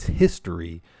United's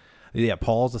history. Yeah,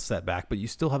 Paul's a setback, but you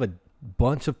still have a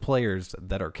bunch of players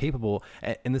that are capable,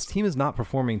 and this team is not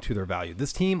performing to their value.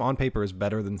 This team on paper is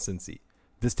better than Cincy.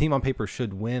 This team on paper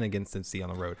should win against Cincy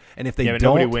on the road, and if they but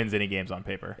don't, nobody wins any games on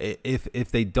paper. If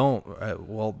they don't,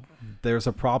 well, there's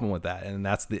a problem with that, and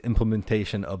that's the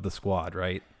implementation of the squad,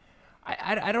 right?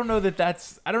 I don't know that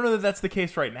that's the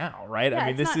case right now, right? Yeah, I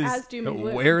mean, this is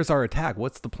where's our attack?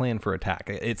 What's the plan for attack?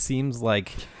 It seems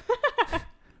like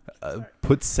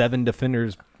put 7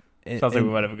 defenders. Sounds like we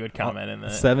might have a good comment in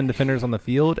that. 7 defenders on the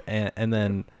field, and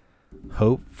then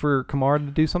hope for Kamara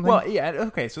to do something. Well, yeah,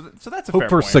 okay, so that's a hope fair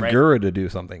for point, Segura right? to do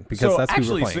something, because that's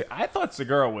who we're playing. I thought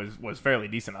Segura was fairly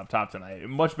decent up top tonight,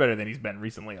 much better than he's been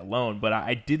recently alone. But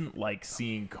I didn't like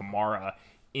seeing Kamara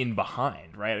in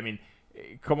behind, right? I mean,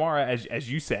 Kamara,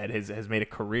 as you said, has made a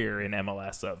career in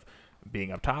MLS of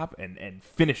being up top and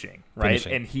finishing, right?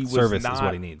 And he was service not, is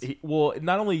what he needs.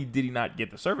 Not only did he not get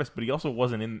the service, but he also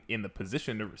wasn't in the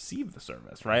position to receive the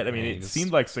service, right? I mean, it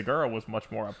seemed like Segura was much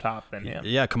more up top than him.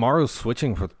 Yeah, Kamara was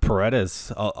switching with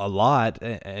Paredes a lot,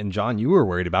 and John, you were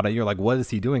worried about it. You're like, what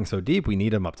is he doing so deep? We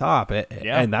need him up top.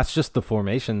 And that's just the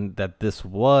formation that this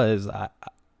was.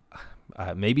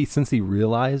 Maybe since he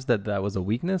realized that was a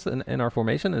weakness in our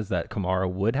formation, is that Kamara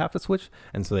would have to switch,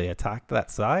 and so they attacked that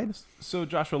side. So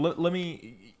Joshua, let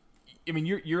me. I mean,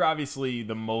 you're obviously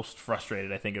the most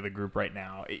frustrated, I think, of the group right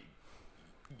now.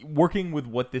 Working with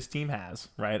what this team has,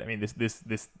 right? I mean, this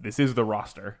is the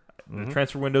roster. The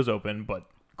transfer window's open, but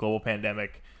global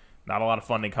pandemic, not a lot of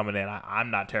funding coming in. I'm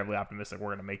not terribly optimistic we're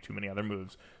going to make too many other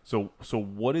moves. So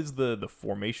what is the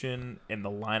formation and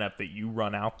the lineup that you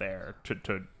run out there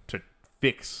to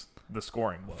fix the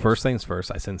scoring woes? First things first,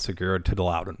 I send Segura to the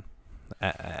Loudon.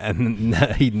 And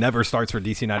he never starts for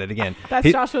DC United again.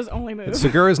 That's Joshua's only move.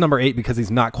 Segura is number 8 because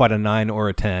he's not quite a 9 or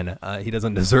a 10. He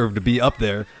doesn't deserve to be up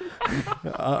there.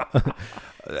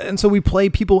 And so we play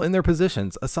people in their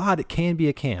positions. Assad can be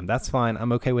a cam. That's fine.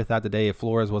 I'm okay with that today. If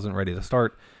Flores wasn't ready to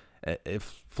start,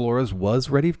 if Flores was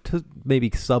ready to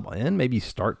maybe sub in, maybe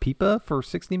start Pipa for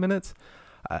 60 minutes,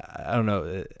 I don't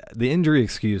know. The injury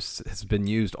excuse has been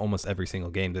used almost every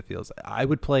single game, it feels. I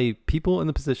would play people in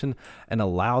the position and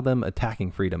allow them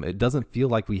attacking freedom. It doesn't feel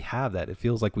like we have that. It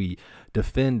feels like we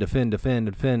defend,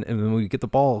 and when we get the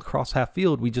ball across half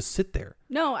field, we just sit there.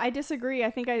 No, I disagree.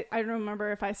 I think I don't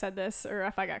remember if I said this or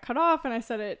if I got cut off and I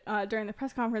said it during the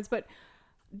press conference, but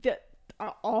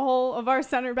all of our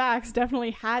center backs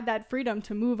definitely had that freedom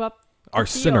to move up our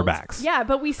center backs. Yeah,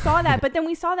 but we saw that. But then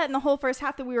we saw that in the whole first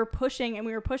half that we were pushing and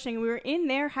we were in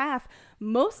their half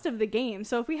most of the game.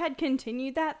 So if we had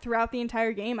continued that throughout the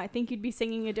entire game, I think you'd be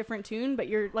singing a different tune. But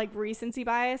your like recency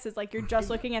bias is like you're just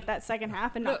looking at that second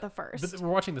half and not the first. But we're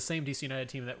watching the same DC United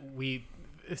team that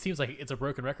it seems like it's a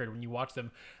broken record when you watch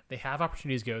them. They have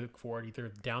opportunities to go forward,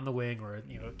 either down the wing or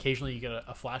occasionally you get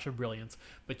a flash of brilliance,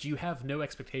 but you have no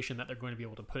expectation that they're going to be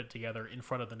able to put it together in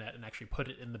front of the net and actually put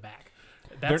it in the back.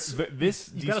 This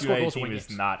DC United team is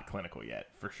not clinical yet,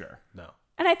 for sure. No.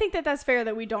 And I think that's fair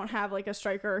that we don't have like a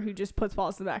striker who just puts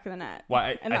balls to the back of the net.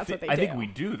 Well, and that's what they do. I think we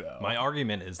do, though. My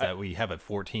argument is that we have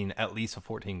at least a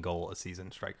 14 goal a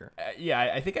season striker.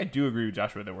 I think I do agree with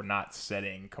Joshua that we're not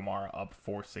setting Kamara up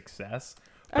for success.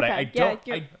 But Okay,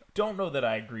 I don't know that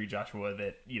I agree, Joshua,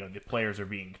 that the players are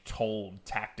being told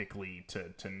tactically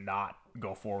to not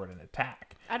go forward and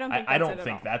attack. I don't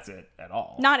think that's it at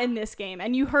all. Not in this game.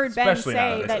 And you heard Ben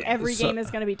say that every game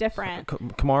is going to be different.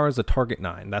 Kamara is a target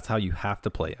 9. That's how you have to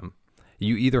play him.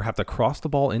 You either have to cross the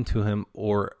ball into him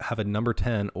or have a number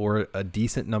 10 or a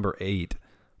decent number 8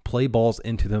 play balls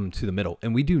into them to the middle.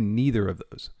 And we do neither of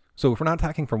those. So if we're not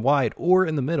attacking from wide or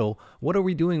in the middle, what are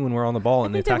we doing when we're on the ball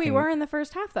and attacking? We were in the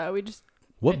first half, though. We just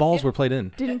balls were played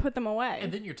in? Didn't put them away.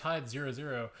 And then you're tied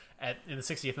 0-0 in the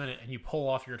 60th minute, and you pull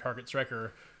off your target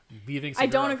striker, leaving. I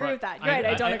don't agree with that. Right,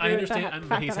 I don't agree with that. I understand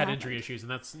that he's had injury issues,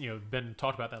 and that's been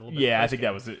talked about that a little bit. Yeah, I think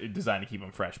that was designed to keep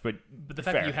him fresh. But the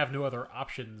fact that you have no other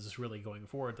options really going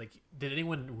forward, like, did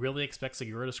anyone really expect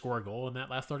Segura to score a goal in that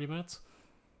last 30 minutes?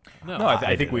 No,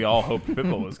 I think we all hoped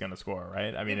Pippa was going to score,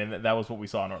 right? I mean, and that was what we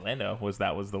saw in Orlando.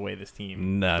 That was the way this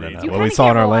team. No. What we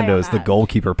saw in Orlando is the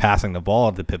goalkeeper passing the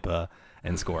ball to Pippa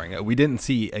and scoring. We didn't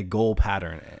see a goal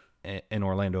pattern in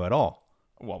Orlando at all.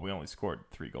 Well, we only scored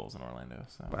 3 goals in Orlando.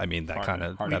 So I mean, that's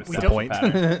the point.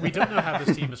 We don't know how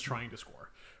this team is trying to score.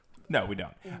 No, we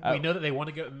don't. We know that they want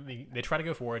to go. They try to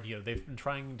go forward. They've been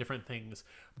trying different things,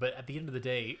 but at the end of the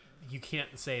day, you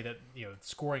can't say that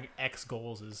scoring X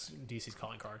goals is DC's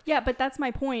calling card. Yeah, but that's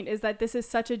my point. Is that this is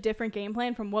such a different game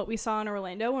plan from what we saw in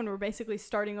Orlando when we're basically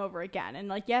starting over again. And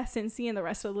Cincy and the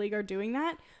rest of the league are doing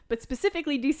that, but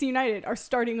specifically DC United are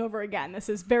starting over again. This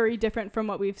is very different from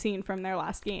what we've seen from their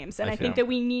last games, and I think that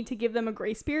we need to give them a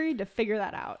grace period to figure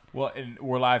that out. Well, and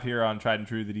we're live here on Tried and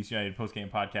True, the DC United postgame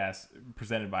podcast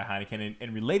presented by Heineken,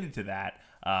 and related to that,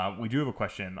 we do have a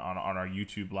question on our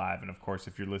YouTube live, and of course,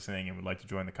 if you're listening and would like to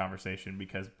join the conversation,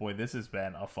 because boy, this has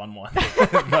been a fun one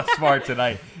thus far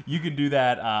tonight, you can do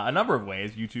that a number of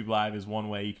ways. YouTube live is one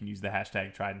way. You can use the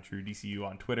hashtag Tried and True DCU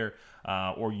on Twitter,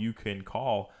 or you can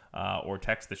call or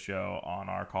text the show on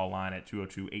our call line at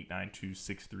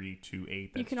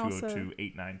 202-892-6328. That's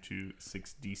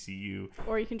 202-892-6DCU.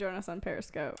 Or you can join us on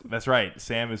Periscope. That's right.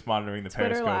 Sam is monitoring the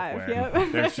Twitter Periscope live,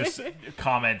 where there's just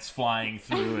comments flying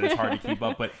through and it's hard to keep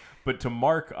up. But to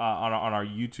Mark on our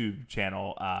YouTube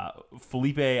channel,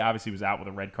 Felipe obviously was out with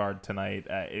a red card tonight.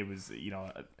 It was,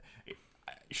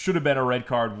 should have been a red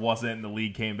card, wasn't, and the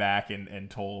league came back and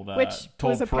told Pro that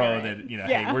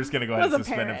hey, we're just gonna go ahead and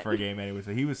suspend him for a game anyway.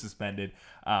 So he was suspended.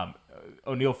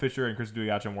 O'Neal Fisher and Chris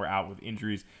Duiacham were out with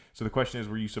injuries. So the question is,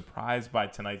 were you surprised by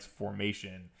tonight's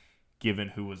formation given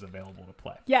who was available to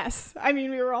play? Yes, I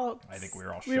mean we were all. I think we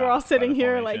were all. We were all sitting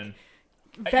here formation.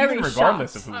 Very even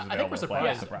regardless shocked. of who was available. I think we're to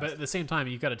play, surprised, but at the same time,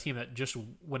 you've got a team that just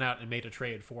went out and made a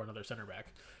trade for another center back.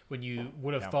 When you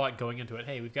would have thought going into it,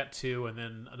 hey, we've got two, and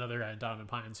then another guy, Donovan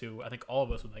Pines, who I think all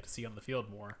of us would like to see on the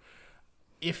field more.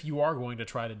 If you are going to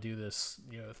try to do this,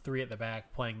 three at the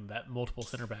back, playing that multiple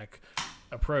center back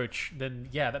approach, then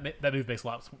that move makes a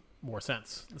lot more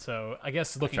sense. So I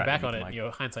guess looking back on it,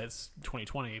 hindsight's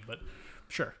 20/20, but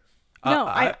sure. No,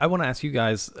 I want to ask you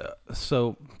guys.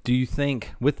 So, do you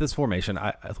think with this formation,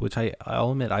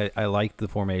 I'll admit I like the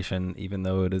formation, even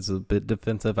though it is a bit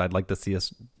defensive. I'd like to see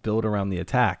us build around the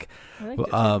attack.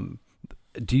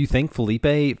 Do you think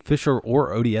Felipe, Fisher,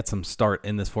 or Odietzem start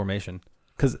in this formation?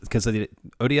 Because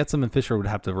Odietzem and Fisher would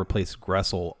have to replace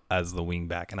Gressel as the wing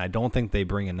back, and I don't think they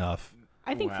bring enough.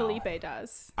 I think Felipe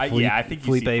does. I think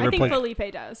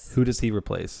Felipe does. Who does he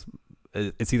replace?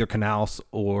 It's either Canals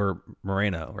or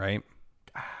Moreno, right?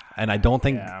 And I don't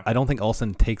think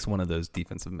Olsen takes one of those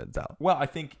defensive mids out. Well, I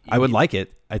think I would like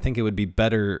it. I think it would be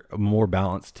better, a more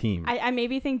balanced team. I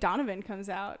maybe think Donovan comes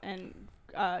out and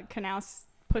Canals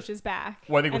pushes back.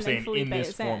 Well, I think we're saying in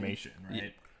this formation,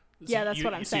 right? Yeah, that's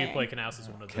what I'm saying. So you play Canals as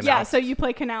one of those. Yeah, so you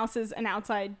play Canals as an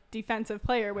outside defensive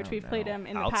player, which we've played him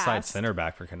in the past. Outside center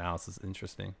back for Canals is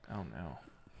interesting. I don't know.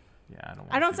 Yeah,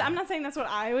 I'm not saying that's what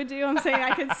I would do. I'm saying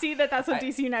I could see that that's what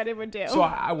DC United would do. So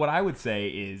what I would say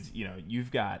is,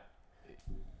 you've got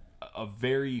a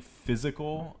very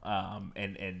physical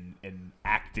and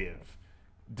active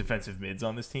defensive mids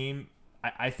on this team.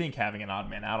 I think having an odd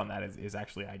man out on that is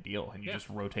actually ideal, and you just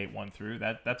rotate one through.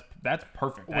 That's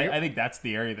perfect. I think that's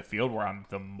the area of the field where I'm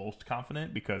the most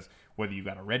confident, because whether you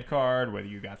got a red card, whether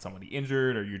you got somebody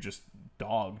injured, or you're just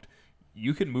dogged,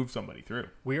 you can move somebody through.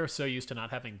 We are so used to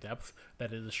not having depth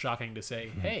that it is shocking to say,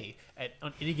 hey,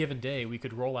 on any given day, we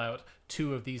could roll out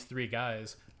two of these three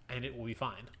guys and it will be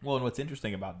fine. Well, and what's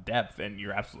interesting about depth, and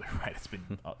you're absolutely right, it's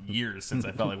been years since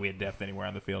I felt like we had depth anywhere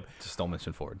on the field. Just don't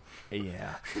mention Ford.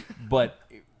 Yeah. But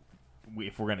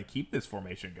if we're going to keep this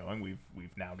formation going,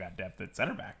 we've now got depth at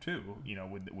center back too,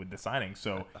 with the signing.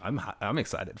 So I'm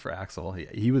excited for Axel.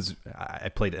 I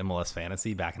played MLS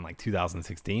Fantasy back in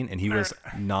 2016, and he was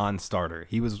non-starter.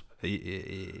 He was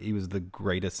the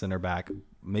greatest center back,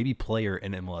 maybe player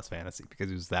in MLS Fantasy, because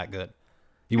he was that good.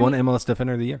 He won MLS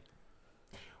Defender of the Year.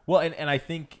 Well, and I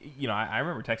think, I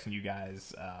remember texting you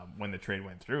guys when the trade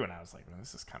went through, and I was like, well,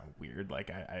 this is kind of weird.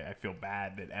 I feel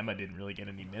bad that Emma didn't really get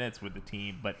any minutes with the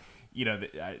team. But,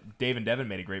 Dave and Devin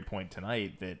made a great point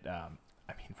tonight that,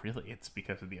 really it's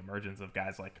because of the emergence of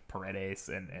guys like Paredes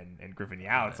and Griffin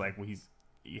Yao. It's like, well,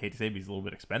 you hate to say it, but he's a little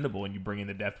bit expendable, and you bring in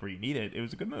the depth where you need it. It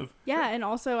was a good move. Yeah, and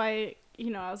also I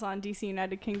was on DC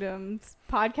United Kingdom's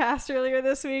podcast earlier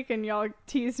this week, and y'all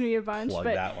teased me a bunch. Plug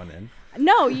that one in.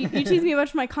 No, you teased me a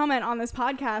bunch for my comment on this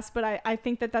podcast, but I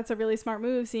think that's a really smart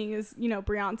move, seeing as,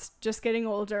 Briant's just getting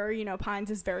older.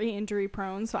 Pines is very injury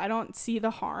prone, so I don't see the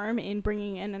harm in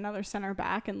bringing in another center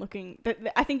back and looking.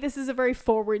 I think this is a very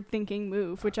forward-thinking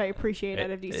move, which I appreciate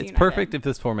out of DC United. It's perfect if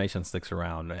this formation sticks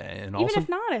around. And even if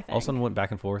not, I think. Olsen went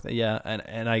back and forth. Yeah,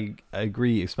 and I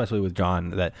agree, especially with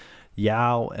John, that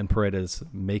Yao and Paredes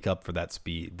make up for that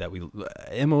speed that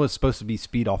Emma was supposed to be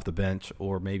speed off the bench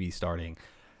or maybe starting,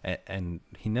 and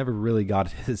he never really got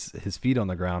his feet on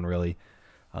the ground really.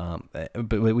 But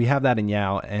we have that in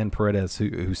Yao and Paredes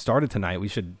who started tonight. We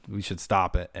should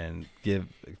stop it and give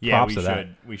props to that.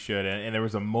 We should. And there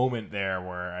was a moment there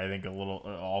where I think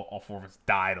all four of us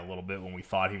died a little bit when we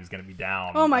thought he was going to be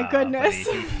down. Oh my goodness!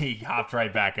 But he hopped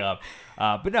right back up.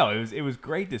 But no, it was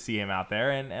great to see him out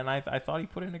there, and I thought he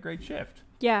put in a great shift.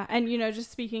 Yeah, and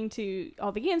just speaking to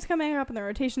all the games coming up and the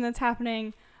rotation that's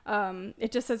happening.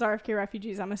 It just says RFK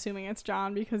Refugees. I'm assuming it's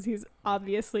John because he's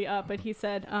obviously up, but he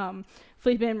said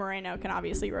Felipe and Moreno can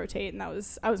obviously rotate, and I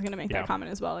was going to make that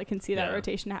comment as well. I can see that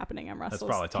rotation happening, and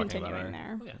Russell's continuing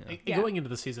there. Going into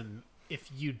the season, if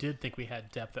you did think we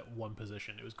had depth at one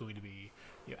position, it was going to be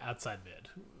outside mid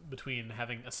between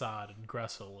having Assad and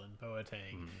Gressel and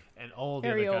Boateng and all of the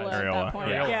other guys. At that point.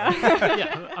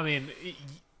 Yeah. I mean,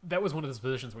 that was one of those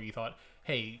positions where you thought,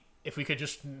 hey, if we could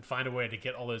just find a way to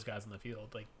get all those guys in the field,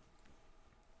 like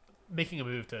making a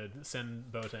move to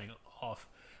send Boateng off,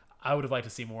 I would have liked to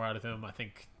see more out of him. I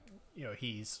think,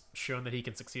 he's shown that he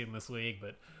can succeed in this league,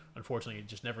 but unfortunately it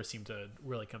just never seemed to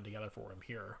really come together for him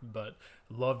here. But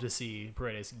love to see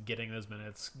Paredes getting those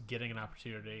minutes, getting an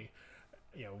opportunity.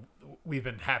 We've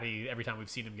been happy every time we've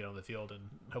seen him get on the field, and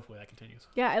hopefully that continues.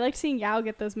 Yeah, I like seeing Yao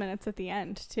get those minutes at the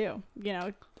end too.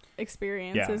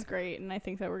 Experience is great, and I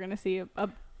think that we're going to see a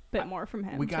bit more from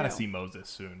him. We got to see Moses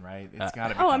soon, right? It's got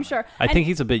to be. I'm sure. I think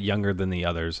he's a bit younger than the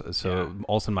others, so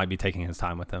Olsen might be taking his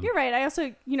time with him. You're right. I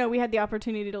also, we had the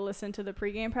opportunity to listen to the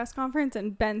pregame press conference,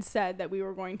 and Ben said that we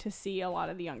were going to see a lot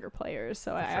of the younger players.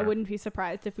 So I wouldn't be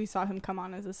surprised if we saw him come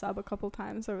on as a sub a couple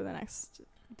times over the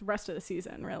rest of the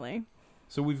season, really.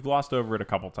 So we've glossed over it a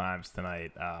couple times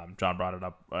tonight. John brought it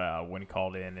up when he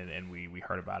called in, and we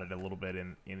heard about it a little bit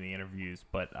in the interviews.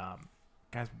 But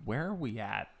guys, where are we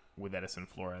at with Edison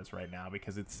Flores right now?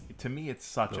 Because to me it's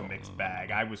such a mixed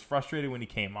bag. I was frustrated when he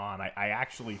came on. I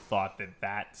actually thought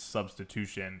that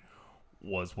substitution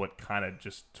was what kind of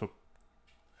just took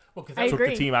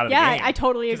the team out of the game. Yeah, I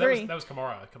totally agree. That was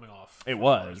Kamara coming off. It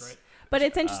was. Flores, right? But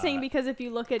it's interesting because if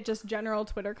you look at just general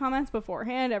Twitter comments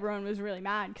beforehand, everyone was really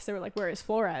mad because they were like, where is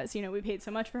Flores? We paid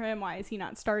so much for him. Why is he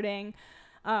not starting?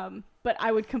 But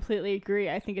I would completely agree.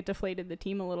 I think it deflated the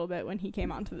team a little bit when he came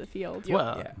onto the field.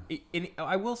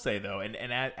 I will say, though, and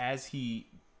as he...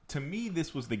 To me,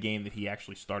 this was the game that he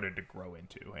actually started to grow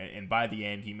into. And by the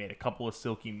end, he made a couple of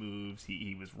silky moves.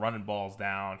 He was running balls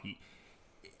down. He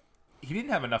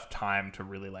didn't have enough time to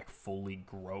really fully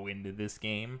grow into this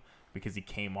game, because he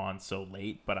came on so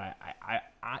late. But I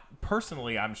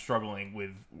personally, I'm struggling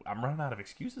with... I'm running out of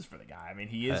excuses for the guy. I mean,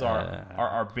 he is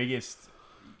our biggest...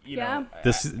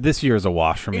 This year is a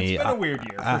wash for me. It's been a weird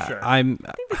year, for sure. I think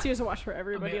this year's a wash for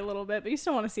everybody a little bit, but you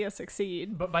still want to see us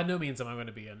succeed. But by no means am I going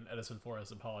to be an Edison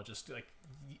Flores apologist.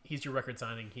 He's your record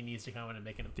signing. He needs to come in and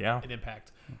make an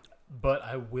impact. But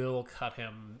I will cut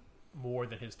him more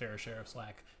than his fair share of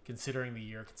slack, considering the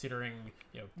year, considering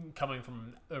coming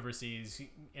from overseas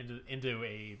into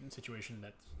a situation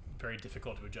that's very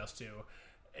difficult to adjust to,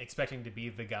 expecting to be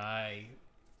the guy.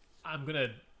 I'm gonna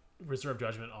reserve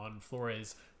judgment on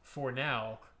Flores for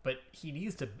now, but he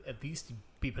needs to at least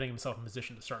be putting himself in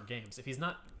position to start games. If he's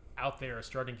not out there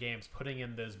starting games, putting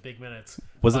in those big minutes,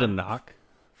 was it a knock?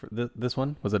 This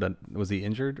one was he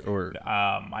injured or?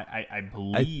 I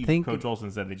believe Coach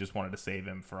Olsen said they just wanted to save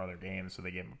him for other games, so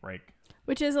they gave him a break.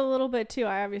 Which is a little bit too.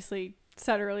 I obviously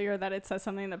said earlier that it says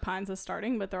something that Pines is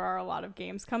starting, but there are a lot of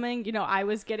games coming. I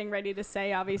was getting ready to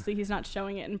say obviously he's not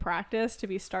showing it in practice to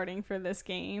be starting for this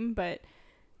game, but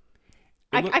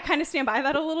I kind of stand by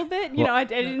that a little bit. I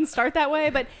didn't start that way,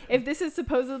 but if this is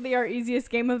supposedly our easiest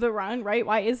game of the run, right,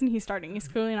 why isn't he starting? He's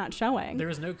clearly not showing. There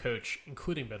is no coach,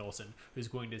 including Ben Olsen, who's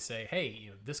going to say,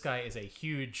 hey, this guy is a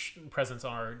huge presence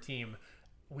on our team.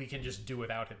 We can just do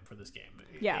without him for this game.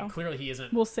 Yeah. And clearly he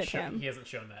isn't. We'll sit him. He hasn't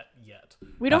shown that yet.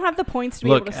 We don't have the points to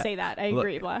be able to say that. I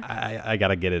agree, Black. I got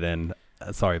to get it in.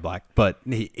 Sorry, Black. But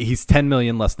he's $10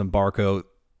 million less than Barco.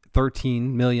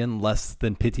 13 million less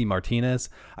than Pity Martinez,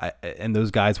 and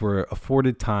those guys were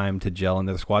afforded time to gel in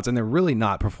their squads, and they're really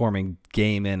not performing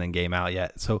game in and game out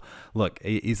yet. So look,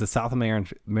 he's a South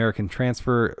American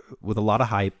transfer with a lot of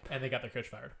hype, and they got their coach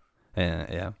fired.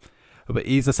 Yeah, but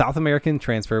he's a South American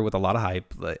transfer with a lot of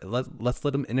hype. Let's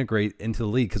let him integrate into the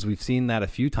league, because we've seen that a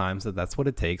few times that's what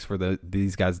it takes for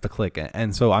these guys to click.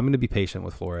 And so I'm going to be patient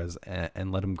with Flores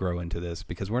and let him grow into this,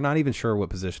 because we're not even sure what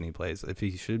position he plays. If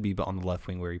he should be on the left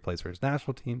wing where he plays for his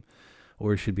national team,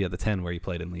 or he should be at the 10 where he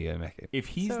played in Liga MX. If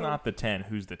he's not the 10,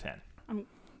 who's the 10?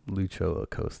 Lucho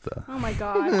Acosta. Oh my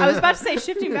God! I was about to say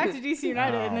shifting back to DC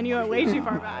United, and then you went way too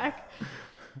far back.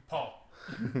 Paul.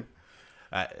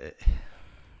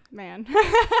 Man.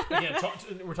 Again,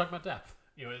 we're talking about depth.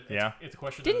 It's a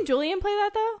question. Didn't Julian play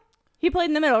that though? He played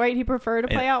in the middle, right? He preferred to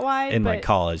play out wide. In but like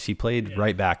college, he played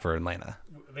right back for Atlanta.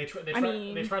 They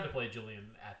tried to play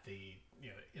Julian at the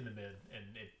in the mid, and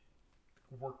it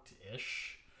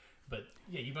worked-ish. But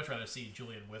yeah, you'd much rather see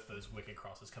Julian with those wicked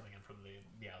crosses coming in from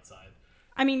the outside.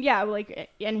 I mean, yeah, like,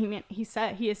 and he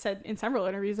has said in several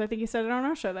interviews, I think he said it on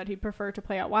our show, that he'd prefer to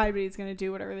play out wide, but he's going to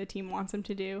do whatever the team wants him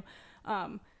to do.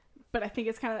 But I think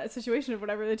it's kind of a situation of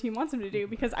whatever the team wants him to do,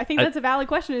 because I think that's a valid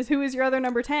question: is who is your other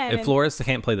number 10? If Flores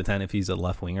can't play the 10, if he's a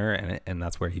left winger, and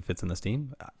that's where he fits in this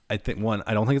team, I think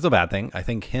I don't think it's a bad thing. I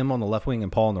think him on the left wing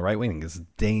and Paul on the right wing is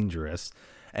dangerous.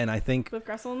 And I think with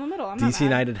Gressel in the middle, DC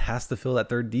United has to fill that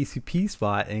third DCP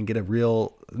spot and get a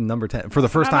real number 10 for the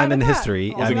first time in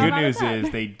history. Well, the good news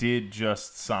is they did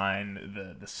just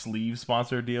sign the sleeve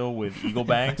sponsor deal with Eagle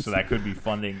Bank, so that could be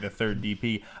funding the third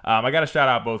DP. I got to shout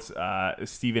out both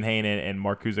Stephen Hain and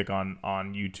Mark Kuzik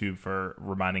on YouTube for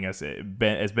reminding us.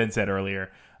 As Ben said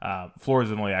earlier, Flores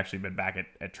has only actually been back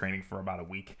at training for about a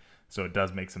week. So it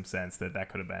does make some sense that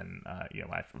could have been,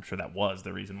 I'm sure that was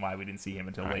the reason why we didn't see him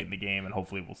until late in the game, and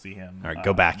hopefully we'll see him. All right,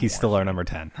 go back. He's still our number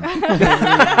 10. I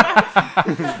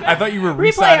thought you were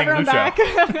re-signing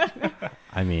Lucho.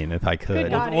 I mean, if I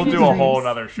could. We'll do a whole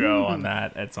other show on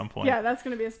that at some point. Yeah, that's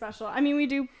going to be a special. I mean, we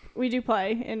do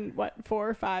play in, 4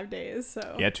 or 5 days.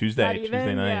 So yeah, Tuesday night.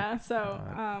 Yeah,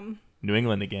 so. New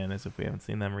England again, as if we haven't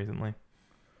seen them recently.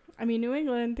 I mean, New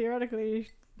England, theoretically...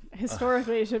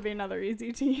 Historically, it should be another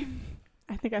easy team.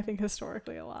 I think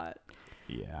historically a lot.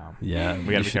 Yeah.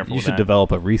 We gotta be careful. You should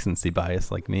develop a recency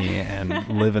bias like me and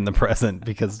live in the present,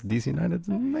 because DC United's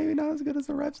maybe not as good as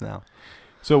the Revs now.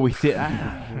 So we did.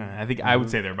 I think I would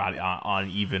say they're about on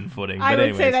even footing. I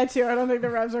would say that too. I don't think the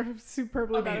Revs are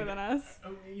superbly better than us.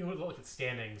 You would look at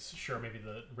standings. Sure, maybe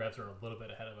the Revs are a little bit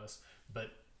ahead of us, but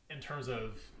in terms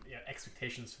of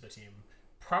expectations for the team,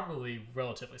 probably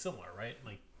relatively similar, right?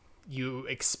 Like, you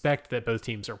expect that both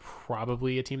teams are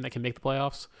probably a team that can make the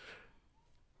playoffs,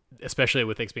 especially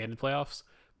with expanded playoffs,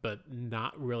 but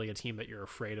not really a team that you're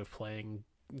afraid of playing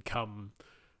come,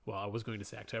 well, I was going to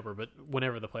say October, but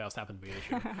whenever the playoffs happen to be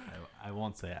this year. I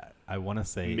won't say it. I want to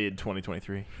say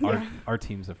mid-2023. Our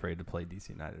team's afraid to play DC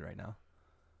United right now.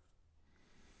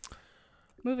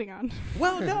 Moving on.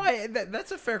 Well, no,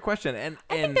 that's a fair question. And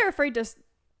I think they're afraid to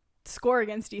score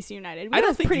against DC United. I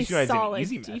don't think pretty DC United's solid an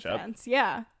easy defense. matchup.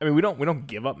 Yeah. I mean, we don't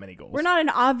give up many goals. We're not an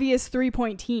obvious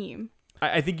 3-point team.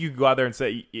 I think you go out there and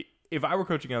say, if I were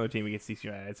coaching another team against DC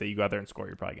United, I'd say you go out there and score.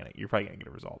 You're probably gonna get a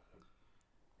result.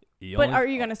 Are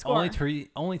you gonna score?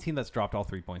 Only team that's dropped all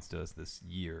 3 points to us this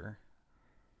year.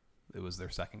 It was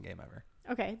their second game ever.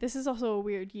 Okay, this is also a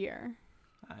weird year.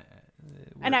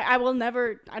 And I will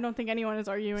never. I don't think anyone is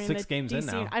arguing 6 that games DC, in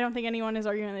now. I don't think anyone is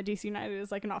arguing that DC United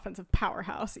is like an offensive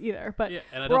powerhouse either. But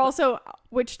and we're also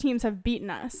which teams have beaten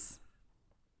us.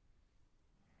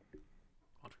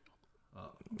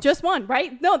 Just one,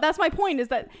 right? No, that's my point. Is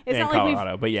that it's not Colorado,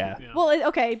 like we've. But yeah. Well,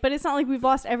 okay, but it's not like we've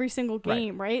lost every single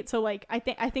game, right? So like, I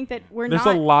think that There's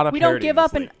a lot of we don't give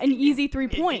up parity an easy 3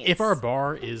 points. If our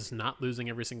bar is not losing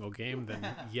every single game, then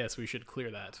yes, we should clear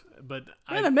that. But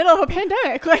we're in the middle of a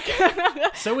pandemic, like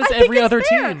so is every other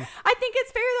team. I think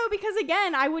it's fair though, because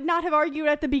again, I would not have argued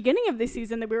at the beginning of the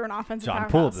season that we were an offensive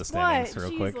powerhouse. Pull up the standings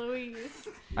real quick. Louise.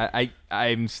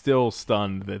 I'm still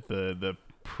stunned that the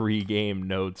pre-game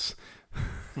notes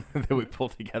that we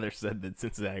pulled together said that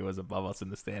Cincinnati was above us in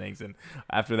the standings, and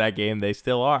after that game they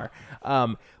still are.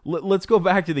 Let's go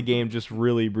back to the game just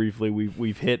really briefly.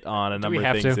 We've hit on a number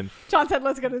of things. And John said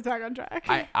let's get Attack on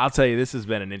Track. I'll tell you, this has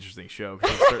been an interesting show,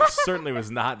 because it certainly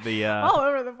was not the all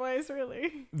over the place,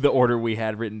 really, the order we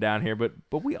had written down here, but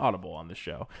we audible on the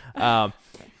show.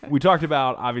 We talked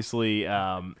about obviously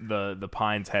the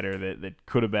Pines header that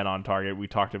could have been on target. We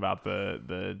talked about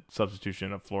the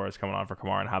substitution of Flores coming on for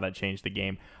Kamara and how that changed the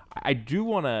game. I do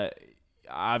want to.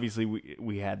 Obviously,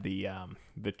 we had the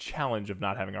challenge of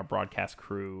not having our broadcast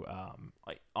crew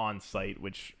on site,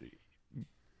 which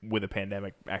with a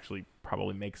pandemic actually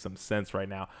probably makes some sense right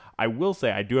now. I will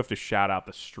say I do have to shout out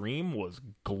the stream was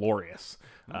glorious.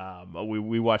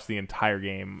 We watched the entire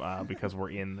game because we're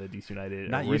in the DC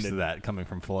United. Not used to that coming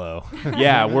from Flo.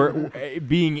 Yeah, we're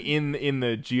being in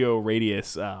the geo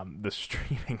radius. The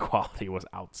streaming quality was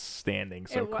outstanding.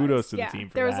 So kudos to the team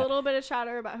for that. There was a little bit of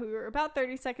chatter about who we were about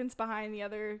 30 seconds behind the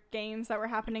other games that were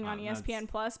happening on ESPN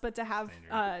Plus, but to have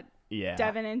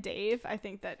Devin and Dave, I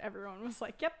think that everyone was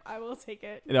like, "Yep, I will take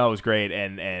it." No, it was great,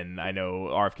 and I know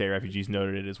RFK Refugees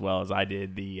noted it as well as I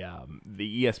did. The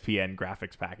ESPN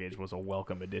graphics package was a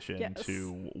welcome addition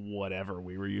to whatever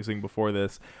we were using before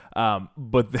this.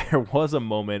 But there was a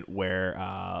moment where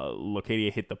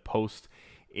Locadia hit the post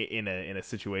in a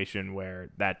situation where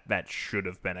that should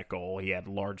have been a goal. He had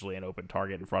largely an open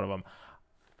target in front of him.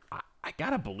 I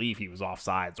gotta believe he was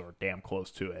offsides or damn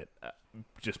close to it,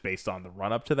 just based on the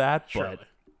run up to that. Surely. But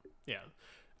yeah,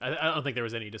 I don't think there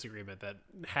was any disagreement that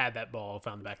had that ball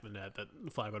found the back of the net, that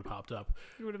the flag would have popped up.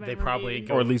 It would have They been probably reviewed.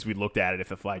 go, or at least we looked at it if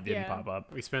the flag didn't Yeah. pop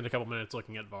up. we spend a couple minutes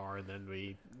looking at VAR, and then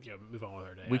we move on with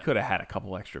our day. We could have had a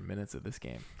couple extra minutes of this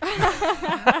game.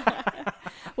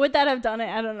 Would that have done it?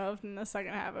 I don't know if in the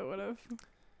second half it would have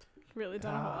really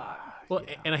done a whole lot. Well,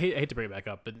 and I hate to bring it back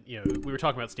up, but we were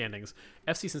talking about standings.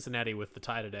 FC Cincinnati with the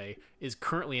tie today is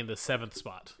currently in the 7th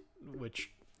spot,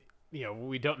 which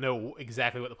we don't know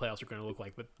exactly what the playoffs are going to look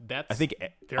like, but that's I think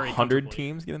very 100 comfortably.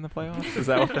 teams get in the playoffs. Is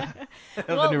that what the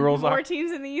Well, new rules more are?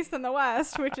 teams in the East than the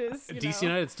West, which is DC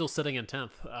United's still sitting in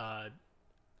 10th.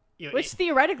 which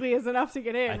theoretically is enough to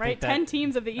get in, I right? think that- 10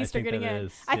 teams of the I East are think getting that in.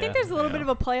 is, I think yeah. there's a little Yeah. bit of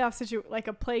a playoff like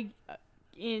a play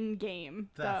in game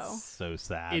though. So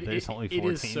sad. There's only it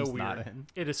 4 is teams so weird. not in.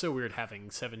 It is so weird having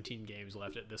 17 games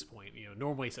left at this point.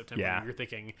 Normally September, Yeah. you're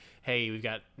thinking, hey, we've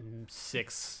got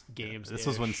 6 games. This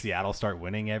was when Seattle start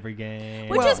winning every game.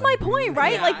 Which is my point,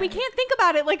 right? Like we can't think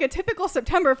about it like a typical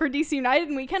September for DC United,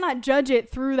 and we cannot judge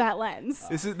it through that lens.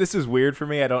 This is weird for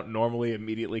me. I don't normally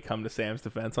immediately come to Sam's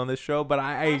defense on this show, but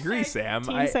I agree, Sam.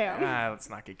 Team Sam. Let's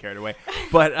not get carried away.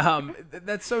 But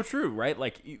that's so true, right?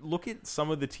 Like, look at some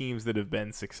of the teams that have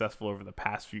been successful over the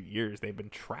past few years. They've been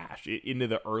trash into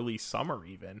the early summer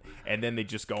even, and then they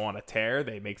just go on a tear.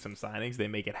 They make some signings. They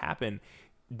make it happen.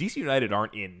 DC United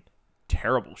aren't in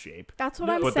terrible shape. That's what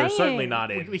I'm but saying. They're certainly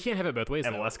not in. We can't have it both ways.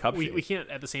 MLS though. Cup we shape. can't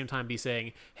at the same time be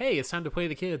saying, "Hey, it's time to play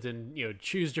the kids and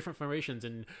choose different formations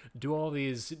and do all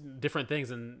these different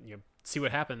things and see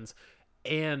what happens,"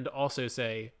 and also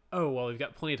say, "Oh, well, we've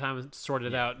got plenty of time to sort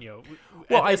it out."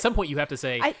 Well, at some point, you have to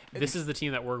say, "This is the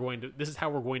team that we're going to. This is how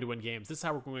we're going to win games. This is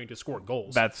how we're going to score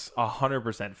goals." That's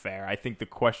 100% fair. I think the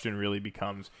question really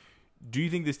becomes, do you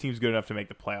think this team's good enough to make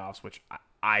the playoffs? Which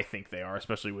I think they are,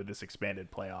 especially with this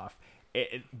expanded playoff.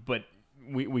 But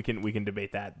we can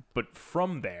debate that. But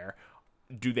from there,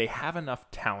 do they have enough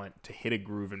talent to hit a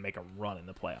groove and make a run in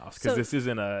the playoffs? Because this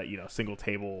isn't a single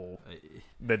table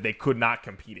that they could not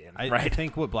compete in. I Right?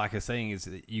 think what Black is saying is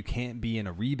that you can't be in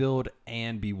a rebuild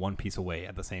and be one piece away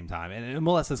at the same time. And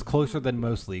MLS is closer than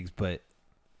most leagues, but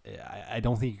I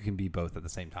don't think you can be both at the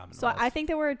same time. So I think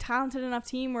that we're a talented enough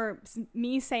team where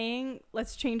me saying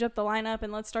let's change up the lineup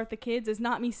and let's start the kids is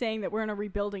not me saying that we're in a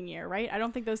rebuilding year, right? I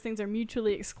don't think those things are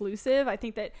mutually exclusive. I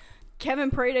think that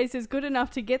Kevin Paredes is good enough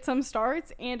to get some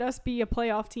starts and us be a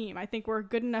playoff team. I think we're a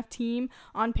good enough team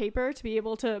on paper to be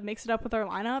able to mix it up with our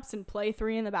lineups and play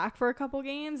 3 in the back for a couple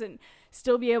games and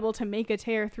still be able to make a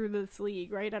tear through this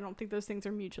league, right? I don't think those things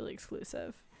are mutually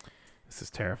exclusive. This is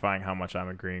terrifying how much I'm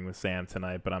agreeing with Sam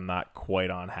tonight, but I'm not quite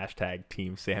on hashtag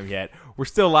Team Sam yet. We're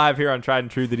still live here on Tried and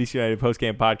True, the DC United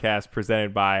postgame podcast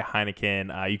presented by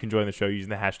Heineken. You can join the show using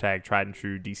the hashtag Tried and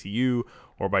True DCU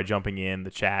or by jumping in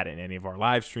the chat in any of our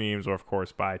live streams, or of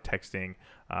course by texting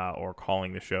or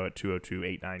calling the show at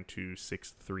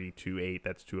 202-892-6328.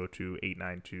 That's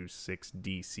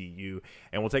 202-892-6DCU.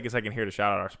 And we'll take a second here to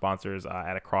shout out our sponsors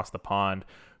at Across the Pond,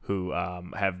 who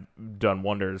have done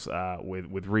wonders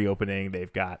with reopening.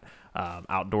 They've got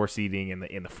outdoor seating in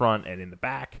the front and in the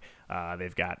back.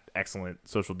 They've got excellent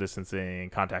social distancing,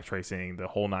 contact tracing, the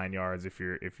whole 9 yards. If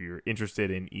you're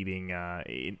interested in eating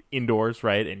indoors,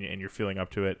 right, and you're feeling up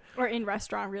to it, Or in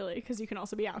restaurant, really, because you can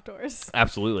also be outdoors.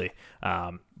 absolutely.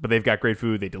 But they've got great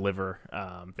food. They deliver.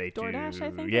 They DoorDash, do.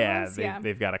 I think it Yeah, was. Yeah.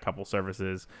 they've got a couple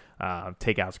services.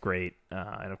 Takeout's great,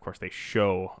 and of course they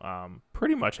show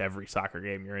pretty much every soccer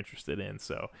game you're interested in.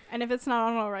 So And if it's not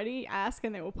on already, ask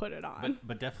and they will put it on.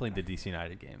 But definitely the DC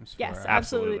United games. Yes, for-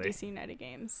 absolutely DC United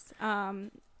games.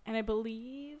 And I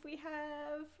believe we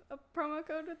have a promo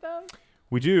code with them.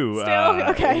 we do. Still?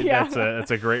 Okay, yeah.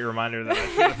 That's a great reminder that I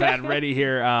should have had ready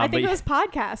here. I but think it was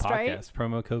podcast, right?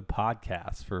 Promo code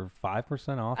podcast for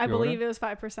 5% off. I your believe order. it was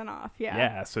 5% off. Yeah.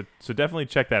 Yeah, so definitely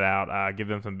check that out. Give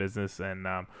them some business, and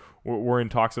we're in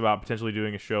talks about potentially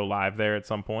doing a show live there at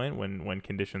some point when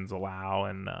conditions allow,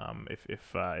 and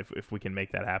if we can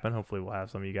make that happen, hopefully we'll have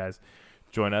some of you guys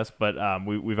join us. But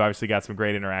we've obviously got some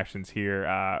great interactions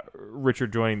here.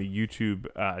 Richard joining the YouTube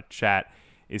chat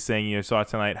is saying saw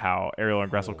tonight how Ariel and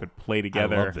Gressel could play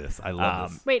together. I love this. I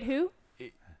love this. Wait, who?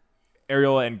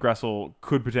 Ariel and Gressel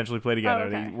could potentially play together. Oh,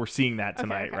 okay. We're seeing that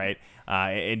tonight, okay. right?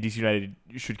 And DC United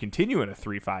should continue in a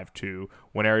 3-5-2.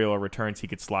 When Ariel returns, he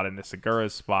could slot into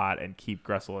Segura's spot and keep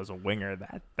Gressel as a winger.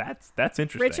 That's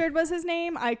interesting. Richard was his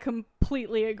name. I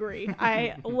completely agree.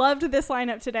 I loved this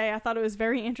lineup today. I thought it was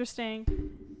very interesting.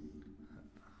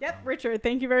 Yep, Richard.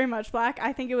 Thank you very much, Black.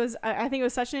 I think it was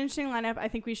such an interesting lineup. I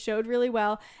think we showed really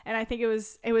well, and I think it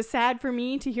was sad for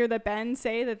me to hear that Ben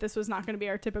say that this was not going to be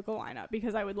our typical lineup,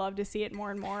 because I would love to see it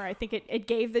more and more. I think it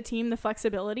gave the team the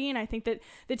flexibility, and I think that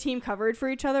the team covered for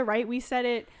each other. Right? We said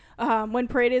it when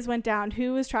Paredes went down.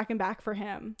 Who was tracking back for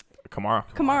him?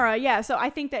 Kamara. Yeah. So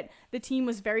I think that the team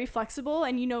was very flexible,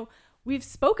 and we've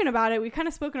spoken about it. We've kind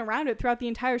of spoken around it throughout the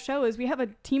entire show. Is we have a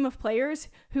team of players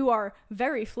who are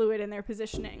very fluid in their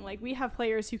positioning. Like, we have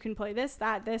players who can play this,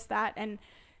 that, and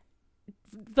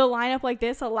the lineup like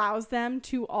this allows them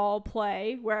to all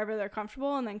play wherever they're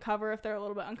comfortable, and then cover if they're a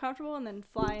little bit uncomfortable, and then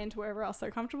fly into wherever else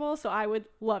they're comfortable. So I would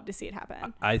love to see it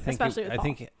happen. I think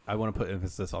I want to put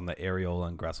emphasis on the Areola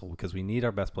and Gressel, because we need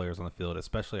our best players on the field,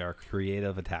 especially our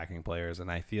creative attacking players,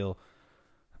 and I feel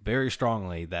very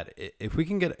strongly that if we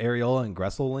can get Areola and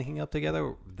Gressel linking up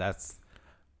together,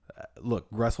 look,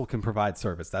 Gressel can provide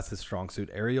service. That's his strong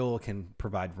suit. Areola can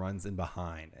provide runs in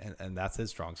behind, and that's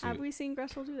his strong suit. Have we seen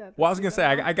Gressel do that? Well, I was gonna say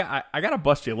I got to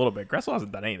bust you a little bit. Gressel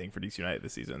hasn't done anything for DC United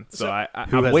this season, so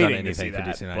I'm waiting to see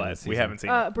that. But we haven't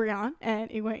seen it. Brian and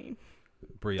Egwene.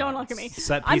 Don't look at me.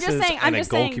 Set pieces and a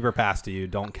goalkeeper pass to you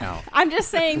don't count. I'm just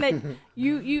saying that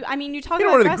you talk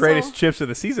about one of Gressel. the greatest chips of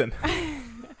the season.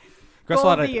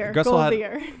 Gressel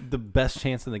had the best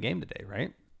chance in the game today,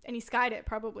 right? And he skied it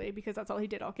probably because that's all he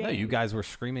did all game. No, you guys were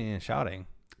screaming and shouting.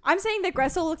 I'm saying that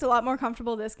Gressel looked a lot more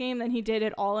comfortable this game than he did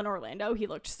at all in Orlando. He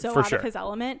looked so out of his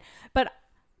element. But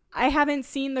I haven't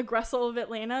seen the Gressel of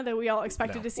Atlanta that we all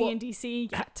expected to see in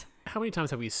DC yet. How many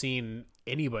times have we seen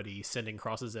anybody sending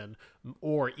crosses in,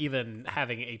 or even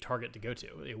having a target to go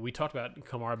to? We talked about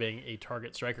Kamara being a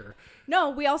target striker. No,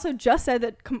 we also just said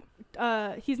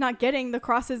that he's not getting the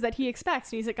crosses that he expects.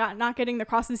 He's not getting the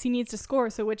crosses he needs to score.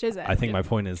 So which is it? I think my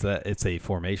point is that it's a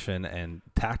formation and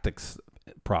tactics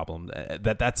problem.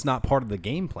 That's not part of the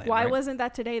game plan. Why right? wasn't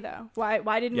that today though? Why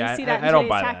didn't we see that in today's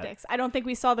tactics? I don't think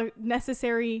we saw the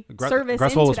necessary service.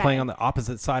 Gressel was playing on the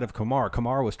opposite side of Kamara.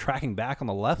 Kamara was tracking back on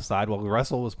the left side while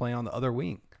Gressel was playing on the other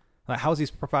wing. Like, how is he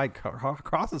provide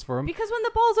crosses for him? Because when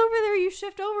the ball's over there, you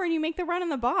shift over and you make the run in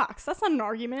the box. That's not an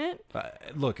argument.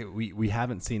 Look, we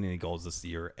haven't seen any goals this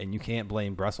year, and you can't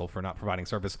blame Gressel for not providing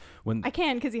service when I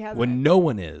can, because he hasn't. When no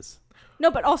one is. No,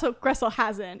 but also Gressel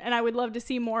hasn't, and I would love to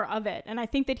see more of it. And I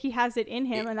think that he has it in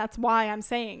him, and that's why I'm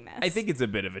saying this. I think it's a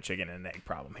bit of a chicken and egg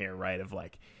problem here, right? Of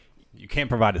like, you can't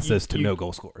provide assists to no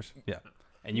goal scorers. Yeah.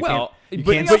 And you can't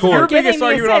score. Your biggest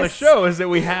argument on the show is that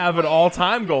we have an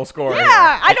all-time goal scorer.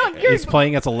 Yeah, I don't. He's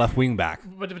playing as a left wing back.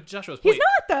 But Joshua's he's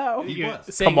not though. He was.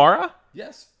 Kamara?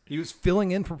 Yes. He was filling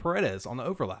in for Paredes on the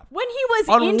overlap. When he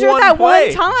was injured that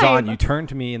one time. John, you turned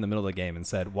to me in the middle of the game and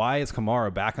said, "Why is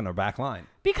Kamara back on our back line?"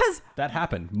 Because that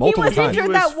happened multiple times. He was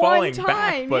injured that one time.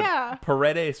 Back, but yeah.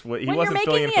 Paredes, when you're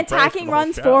making the attacking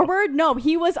runs forward, no,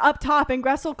 he was up top, and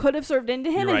Gressel could have served into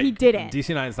him, and he didn't. DC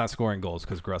United is not scoring goals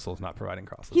because Gressel is not providing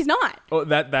crosses. He's not. Well,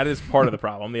 that is part of the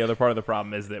problem. The other part of the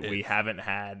problem is that we haven't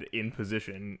had in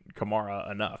position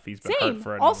Kamara enough. He's been hurt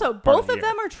for also both of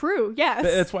them are true. Yes,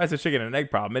 that's why it's a chicken and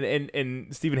egg problem.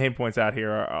 And Stephen Hain points out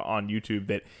here on YouTube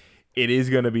that it is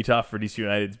going to be tough for DC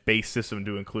United's base system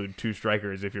to include two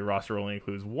strikers if your roster only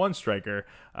includes one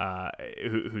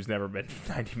who's never been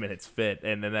 90 minutes fit,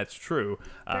 and then that's true.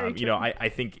 I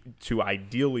think to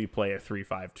ideally play a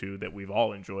 3-5-2 that we've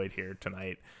all enjoyed here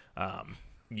tonight,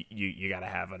 you got to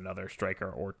have another striker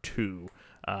or two.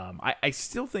 I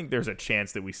still think there's a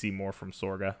chance that we see more from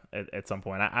Sorga at some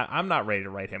point. I'm not ready to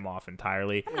write him off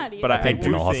entirely, I'm not either. But I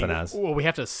do think well, we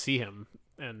have to see him.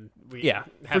 And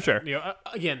for sure.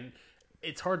 Again,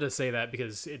 it's hard to say that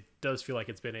because it does feel like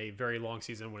it's been a very long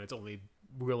season when it's only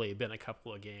really been a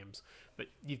couple of games. But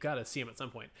you've got to see him at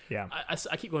some point. Yeah.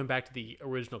 I keep going back to the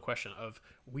original question of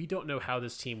we don't know how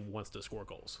this team wants to score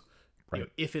goals. Right.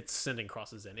 If it's sending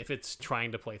crosses in, if it's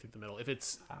trying to play through the middle, if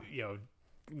it's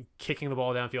kicking the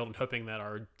ball downfield and hoping that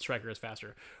our striker is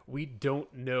faster. We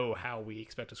don't know how we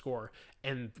expect to score,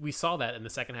 and we saw that in the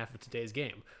second half of today's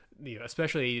game.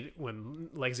 Especially when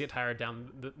legs get tired down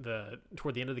the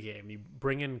toward the end of the game, you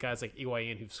bring in guys like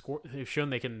Higuain who've shown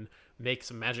they can make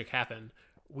some magic happen.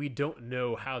 We don't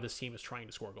know how this team is trying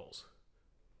to score goals,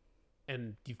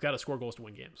 and you've got to score goals to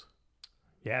win games.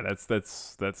 Yeah,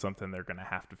 that's something they're going to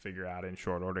have to figure out in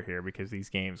short order here because these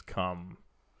games come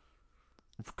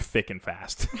thick and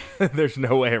fast. There's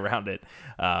no way around it.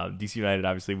 DC United,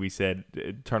 obviously, we said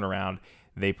turnaround.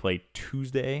 They play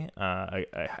Tuesday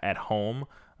at home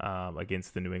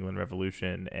against the New England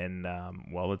Revolution, and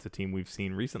it's a team we've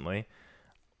seen recently.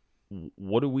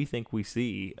 What do we think we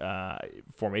see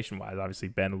formation-wise? Obviously,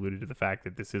 Ben alluded to the fact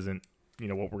that this isn't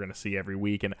what we're going to see every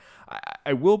week. And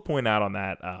I will point out on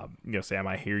that, Sam,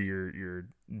 I hear your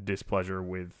displeasure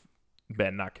with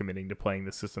Ben not committing to playing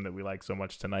the system that we like so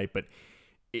much tonight, but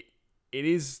it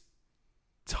is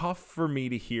tough for me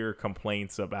to hear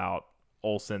complaints about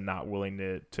Olsen not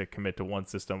willing to commit to one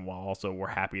system while also we're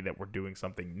happy that we're doing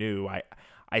something new.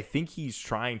 I think he's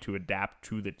trying to adapt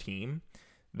to the team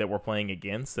that we're playing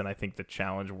against, and I think the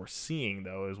challenge we're seeing,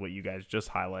 though, is what you guys just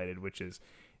highlighted, which is,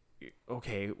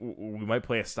 okay, we might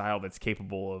play a style that's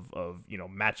capable of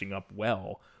matching up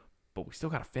well, but we still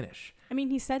got to finish. I mean,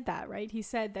 he said that, right? He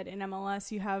said that in MLS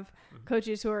you have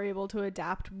coaches who are able to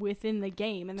adapt within the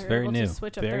game, and they're able to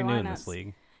switch up their lineups. Very new in this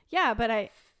league. Yeah, but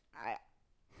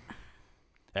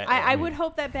I would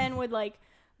hope that Ben would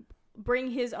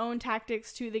bring his own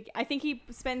tactics to the. I think he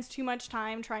spends too much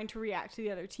time trying to react to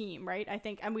the other team, right? I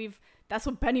think, and that's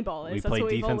what Benny Ball is. That's what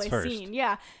we've always seen.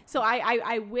 Yeah. So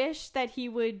I wish that he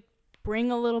would bring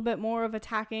a little bit more of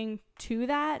attacking to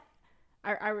that.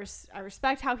 I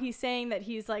respect how he's saying that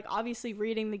he's obviously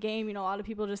reading the game. A lot of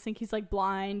people just think he's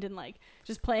blind and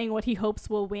just playing what he hopes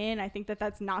will win. I think that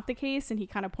that's not the case, and he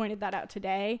kind of pointed that out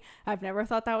today. I've never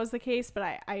thought that was the case, but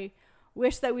I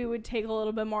wish that we would take a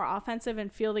little bit more offensive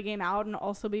and feel the game out, and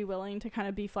also be willing to kind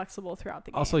of be flexible throughout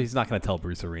the game. Also, he's not going to tell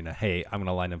Bruce Arena, hey, I'm going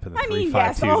to line up in the 3-5-2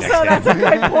 yes, also, that's a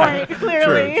good point,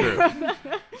 clearly. True.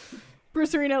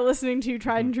 Bruce Arena listening to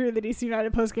Tried and True, the DC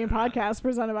United postgame podcast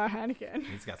presented by Heineken.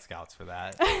 He's got scouts for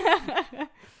that.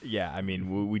 Yeah, I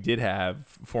mean, we did have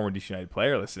former DC United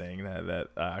player listening that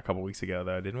a couple weeks ago,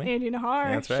 though, didn't we? Andy Nahar.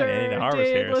 Yeah, that's right. Sure Andy Nahar was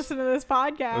here. Listen to this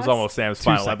podcast. It was almost Sam's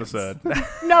final episode.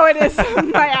 No, it is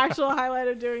my actual highlight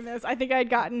of doing this. I think I'd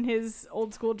gotten his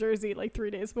old school jersey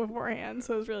 3 days beforehand,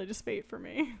 so it was really just fate for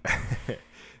me.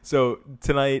 So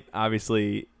tonight,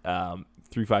 obviously,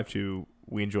 3-5-2,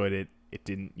 we enjoyed it. It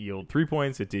didn't yield 3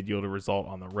 points. It did yield a result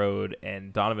on the road,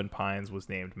 and Donovan Pines was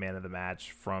named man of the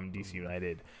match from DC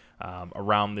United.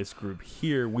 Around this group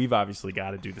here, we've obviously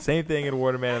got to do the same thing and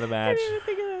award a man of the match. I didn't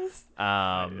think of this.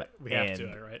 We have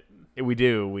to, right?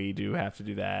 We do have to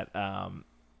do that.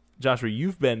 Joshua,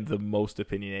 you've been the most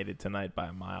opinionated tonight by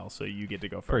a mile, so you get to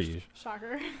go first.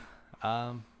 Shocker.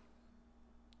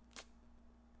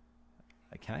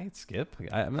 Can I skip?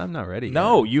 I'm not ready.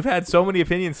 No, you've had so many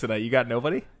opinions tonight. You got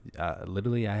nobody?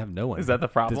 Literally, I have no one. Is that the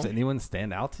problem? Does anyone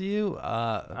stand out to you?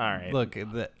 All right. Look,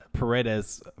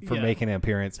 Paredes for making an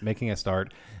appearance, making a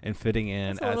start, and fitting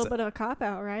in. It's a little bit of a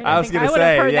cop-out, right? I was going to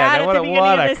say, heard that at the beginning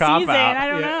of the season. I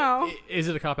don't know. Is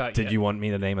it a cop-out Did you want me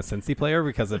to name a Cincy player?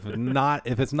 Because if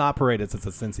it's not Paredes, it's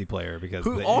a Cincy player. Because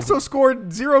who also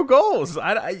scored 0 goals.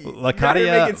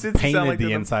 Lacadia painted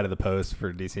the inside of the post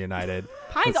for DC United.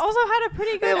 Pines also had a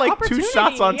pretty good two opportunity.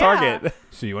 shots on target.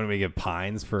 So you want me to give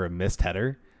Pines for a missed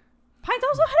header? Pines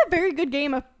also had a very good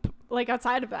game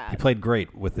outside of that. He played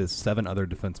great with his 7 other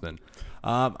defensemen.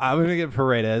 I'm going to give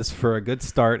Paredes for a good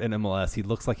start in MLS. He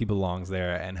looks like he belongs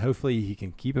there, and hopefully he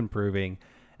can keep improving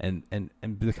and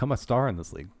become a star in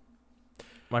this league.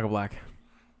 Michael Black.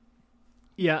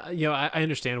 Yeah, I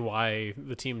understand why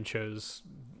the team chose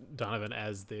Donovan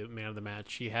as the man of the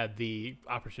match. He had the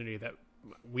opportunity that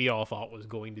we all thought was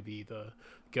going to be the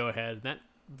go-ahead, and that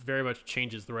very much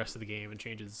changes the rest of the game and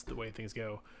changes the way things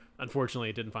go. Unfortunately,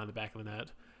 it didn't find the back of the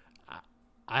net.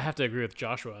 I have to agree with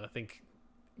Joshua. I think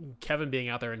Kevin being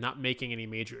out there and not making any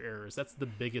major errors, that's the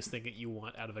biggest thing that you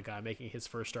want out of a guy making his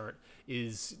first start,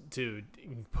 is to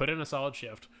put in a solid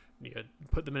shift,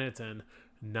 put the minutes in,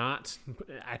 not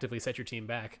actively set your team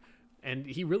back. And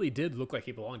he really did look like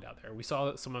he belonged out there. We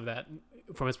saw some of that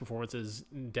from his performances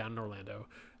down in Orlando.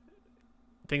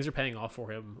 Things are paying off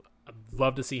for him. I'd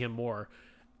love to see him more.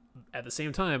 At the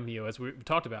same time, as we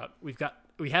talked about,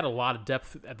 we had a lot of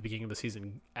depth at the beginning of the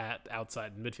season at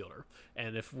outside midfielder,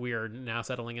 and if we are now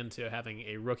settling into having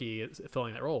a rookie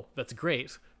filling that role, that's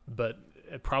great. But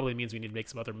it probably means we need to make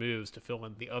some other moves to fill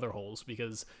in the other holes,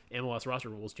 because MLS roster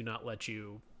rules do not let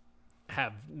you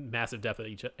have massive depth at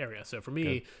each area. So for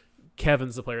me,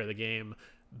 Kevin's the player of the game,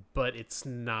 but it's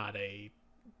not a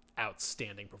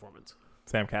outstanding performance.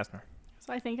 Sam Kastner.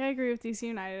 So I think I agree with DC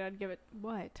United. I'd give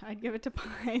it to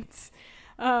Pines.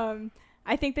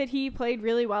 I think that he played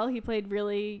really well. He played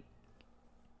really,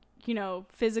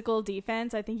 physical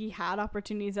defense. I think he had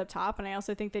opportunities up top. And I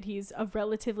also think that he's a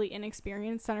relatively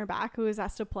inexperienced center back who is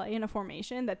asked to play in a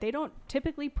formation that they don't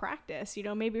typically practice,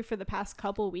 maybe for the past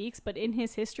couple weeks. But in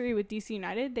his history with DC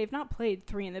United, they've not played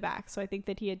 3 in the back. So I think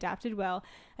that he adapted well.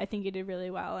 I think he did really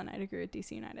well. And I'd agree with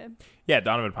DC United. Yeah,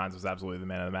 Donovan Pines was absolutely the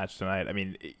man of the match tonight. I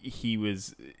mean, he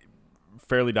was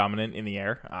fairly dominant in the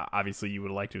air. Obviously, you would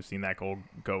have liked to have seen that goal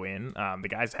go in. The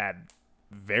guys had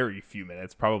very few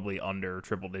minutes, probably under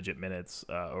triple-digit minutes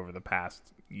over the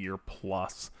past year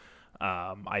plus.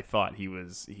 I thought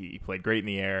he played great in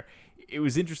the air. It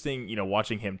was interesting,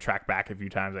 watching him track back a few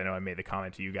times. I know I made the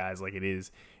comment to you guys, like it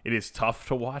is tough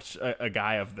to watch a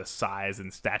guy of the size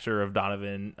and stature of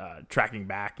Donovan tracking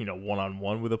back,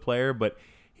 one-on-one with a player, but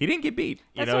he didn't get beat.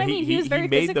 That's what I mean. He was very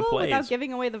made physical the plays without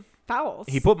giving away the fouls.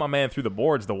 He put my man through the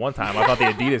boards the one time. I thought the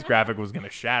Adidas graphic was going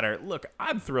to shatter. Look,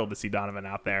 I'm thrilled to see Donovan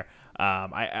out there.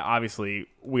 Obviously,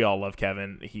 we all love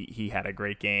Kevin. He had a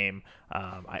great game.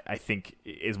 I think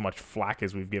as much flack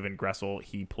as we've given Gressel,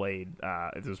 he played.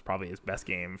 This was probably his best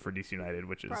game for DC United,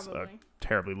 which is a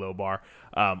terribly low bar.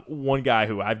 One guy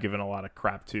who I've given a lot of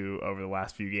crap to over the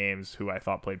last few games, who I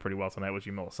thought played pretty well tonight, was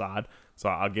Jamil Assad. So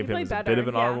I'll give him as a bit of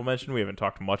an honorable mention. We haven't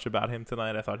talked much about him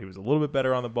tonight. I thought he was a little bit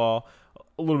better on the ball,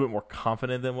 a little bit more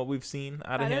confident than what we've seen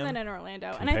out of him. Better than in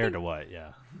Orlando. Compared to what?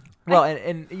 Yeah. Well,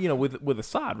 and with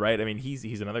Assad, right? I mean,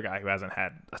 he's another guy who hasn't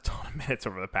had a ton of minutes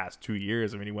over the past 2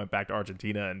 years. I mean, he went back to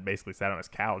Argentina and basically sat on his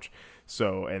couch.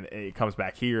 So, and he comes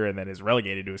back here and then is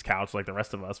relegated to his couch like the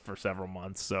rest of us for several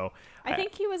months. So, I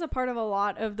think he was a part of a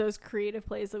lot of those creative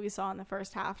plays that we saw in the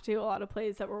first half too. A lot of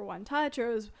plays that were one touch, or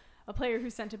it was a player who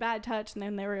sent a bad touch and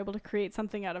then they were able to create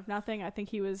something out of nothing. I think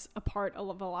he was a part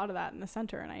of a lot of that in the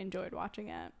center, and I enjoyed watching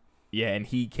it. Yeah, and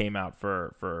he came out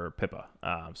for Pippa,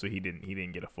 so he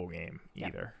didn't get a full game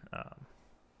either.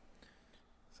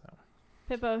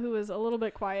 Pippa, who was a little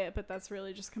bit quiet, but that's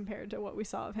really just compared to what we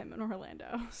saw of him in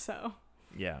Orlando. So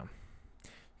yeah,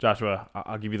 Joshua,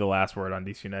 I'll give you the last word on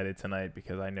DC United tonight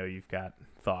because I know you've got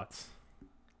thoughts.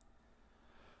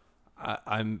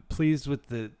 I'm pleased with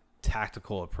the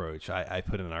tactical approach. I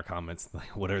put in our comments,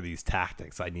 like, what are these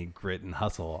tactics? I need grit and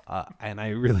hustle, and I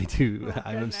really do.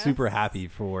 I'm super happy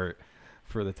for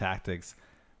the tactics.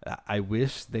 I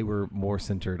wish they were more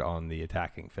centered on the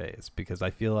attacking phase, because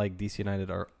I feel like DC United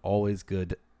are always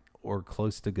good or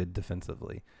close to good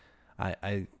defensively.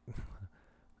 I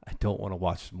don't want to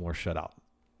watch more shutout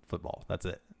football. That's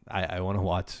it. I want to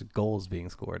watch goals being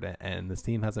scored, and this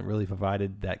team hasn't really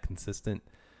provided that consistent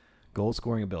goal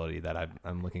scoring ability that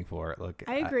I'm looking for. Look,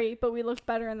 I agree, but we looked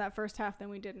better in that first half than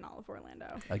we did in all of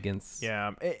Orlando. Against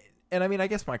and I mean, I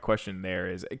guess my question there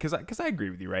is because I agree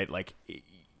with you, right? Like,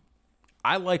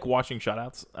 I like watching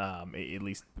shutouts, at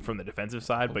least from the defensive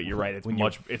side. But you're right;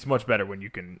 it's much better when you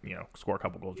can score a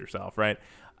couple goals yourself, right?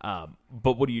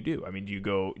 But what do you do? I mean, do you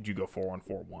go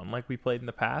 4-1-4-1 like we played in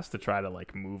the past to try to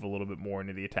like move a little bit more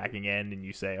into the attacking end, and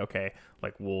you say, okay,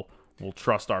 like we'll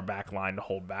trust our back line to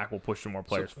hold back. We'll push some more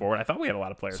players forward. I thought we had a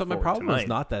lot of players. So my problem tonight. is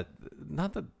not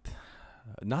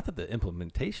that the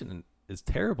implementation is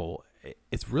terrible.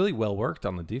 It's really well worked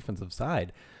on the defensive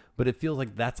side, but it feels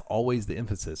like that's always the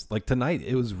emphasis. Like tonight,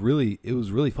 it was really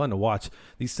fun to watch.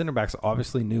 These center backs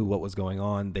obviously knew what was going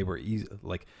on. They were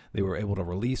they were able to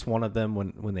release one of them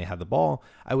when they had the ball.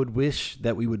 I would wish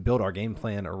that we would build our game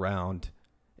plan around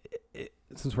it.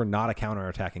 Since we're not a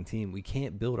counterattacking team, we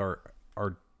can't build our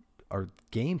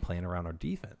game plan around our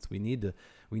defense. We need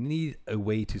a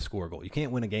way to score a goal. You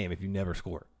can't win a game if you never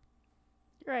score.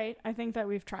 Right. I think that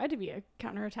we've tried to be a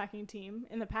counterattacking team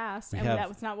in the past, and that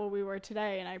was not what we were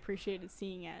today, and I appreciated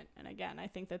seeing it. And again, I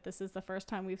think that this is the first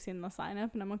time we've seen this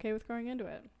lineup, and I'm okay with going into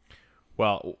it.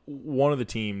 Well, one of the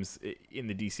teams in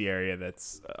the DC area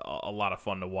that's a lot of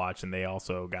fun to watch, and they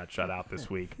also got shut out this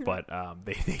week, but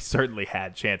they certainly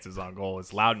had chances on goal,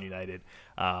 is Loudoun United.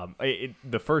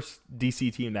 The first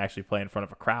DC team to actually play in front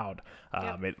of a crowd.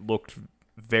 It looked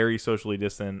very socially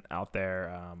distant out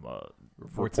there.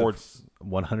 Reports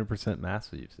 100%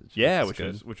 mask usage. Yeah, which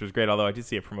was great. Although I did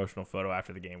see a promotional photo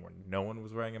after the game where no one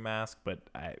was wearing a mask, but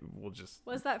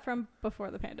was that from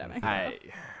before the pandemic?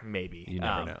 Maybe you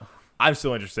never know. I'm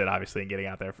still interested, obviously, in getting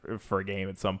out there for a game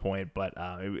at some point. But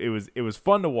it was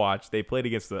fun to watch. They played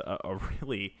against a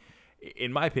really,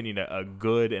 in my opinion, a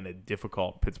good and a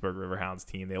difficult Pittsburgh Riverhounds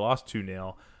team. They lost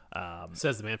 2-0.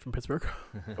 Says the man from Pittsburgh.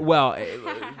 Well,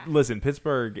 listen,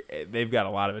 Pittsburgh, they've got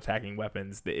a lot of attacking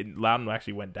weapons. Loudoun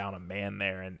actually went down a man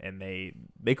there, and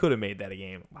they could have made that a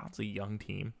game. Loudoun's a young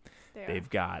team. They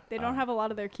don't have a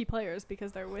lot of their key players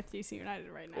because they're with DC United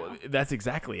right now. Well, that's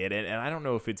exactly it, and I don't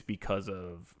know if it's because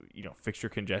of fixture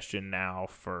congestion now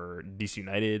for DC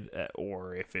United,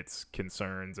 or if it's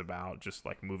concerns about just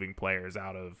like moving players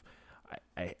out of.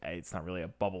 It's not really a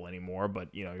bubble anymore,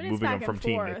 but moving them from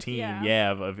team to team.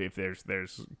 If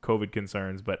there's COVID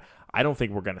concerns, but I don't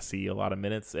think we're going to see a lot of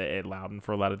minutes at Loudoun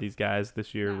for a lot of these guys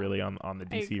this year, really on the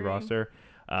DC roster.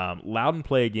 Loudoun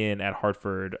play again at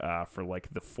Hartford for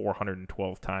like the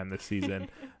 412th time this season.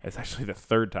 It's actually the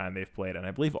third time they've played, and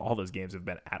I believe all those games have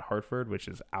been at Hartford, which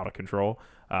is out of control.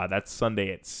 That's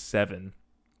Sunday at 7.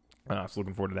 So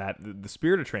looking forward to that. The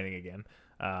Spirit of training again.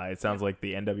 It sounds like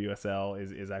the NWSL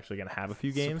is actually going to have a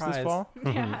few games this Surprise. fall.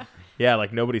 Yeah. Yeah,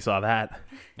 like nobody saw that.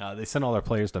 They sent all their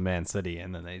players to Man City,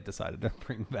 and then they decided to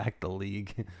bring back the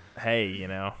league. Hey, you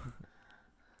know.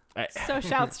 So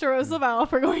shouts to Rose Lavelle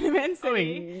for going to Man City.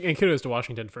 I mean, and kudos to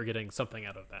Washington for getting something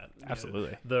out of that.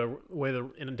 Absolutely. The way the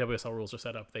NWSL rules are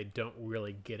set up, they don't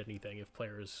really get anything if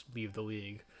players leave the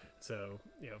league. So,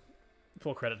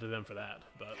 full credit to them for that.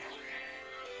 But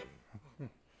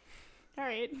all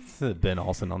right. Ben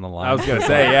Olsen on the line. I was gonna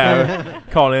say, yeah,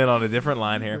 calling in on a different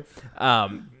line here.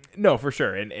 No, for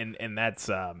sure, and that's.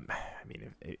 I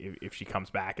mean, if she comes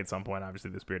back at some point,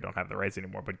 obviously the Spirit don't have the rights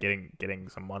anymore. But getting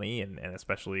some money and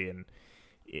especially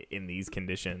in these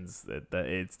conditions, that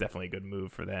it's definitely a good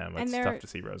move for them. It's tough to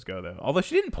see Rose go though. Although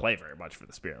she didn't play very much for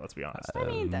the Spirit, let's be honest. I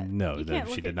mean, no,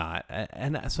 she did not.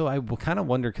 And so I will kind of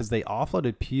wonder because they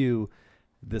offloaded Pugh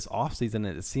this offseason.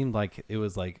 It seemed like it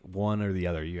was like one or the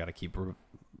other. You got to keep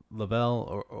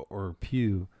Lavelle or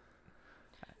Pugh.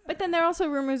 But then there are also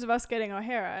rumors of us getting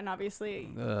O'Hara, and obviously,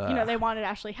 they wanted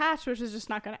Ashley Hatch, which is just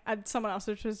not going to someone else,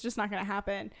 which was just not going to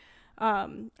happen.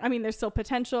 I mean, there's still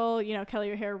potential.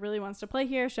 Kelly O'Hara really wants to play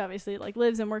here. She obviously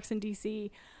lives and works in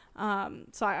DC.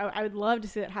 So I would love to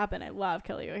see that happen. I love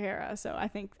Kelly O'Hara. So I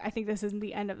think this isn't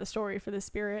the end of the story for the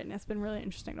Spirit, and it's been really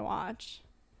interesting to watch.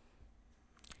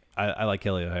 I like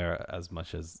Kelly O'Hara as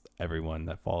much as everyone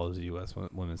that follows the U.S.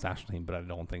 women's national team, but I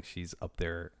don't think she's up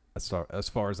there as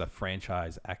far as a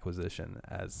franchise acquisition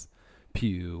as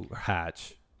Pugh,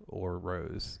 Hatch, or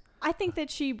Rose. I think that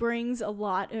she brings a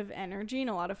lot of energy and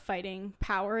a lot of fighting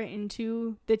power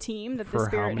into the team that the Spirit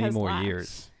has For how many more lacked.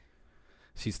 years?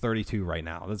 She's 32 right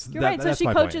now. You're right. So she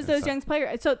coaches those point. young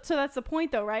players. So that's the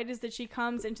point, though, right? Is that she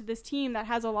comes into this team that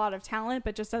has a lot of talent,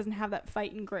 but just doesn't have that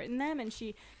fight and grit in them, and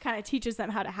she kind of teaches them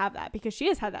how to have that because she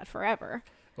has had that forever.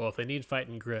 Well, if they need fight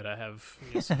and grit, I have.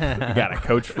 We got a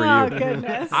coach for you. Oh,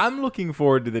 goodness. I'm looking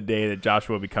forward to the day that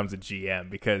Joshua becomes a GM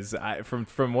because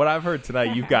from what I've heard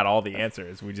tonight, you've got all the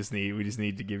answers. We just need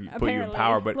to put you in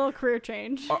power. But a little career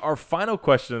change. Our final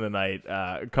question of the night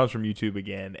comes from YouTube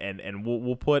again, and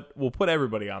we'll put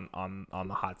everybody on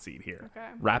the hot seat here. Okay.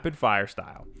 Rapid fire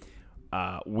style.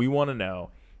 We want to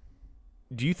know.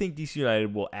 Do you think DC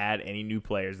United will add any new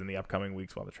players in the upcoming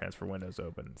weeks while the transfer window is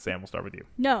open? Sam, we'll start with you.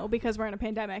 No, because we're in a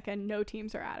pandemic and no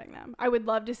teams are adding them. I would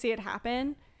love to see it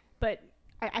happen, but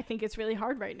I think it's really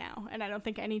hard right now. And I don't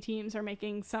think any teams are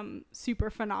making some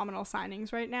super phenomenal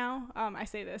signings right now. I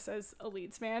say this as a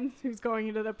Leeds fan who's going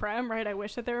into the Prem, right? I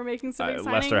wish that they were making some big signings.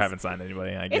 Leicester haven't signed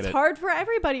anybody. I get it. It's hard for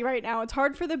everybody right now. It's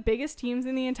hard for the biggest teams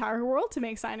in the entire world to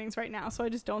make signings right now. So I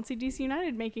just don't see DC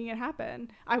United making it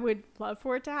happen. I would love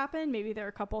for it to happen. Maybe there are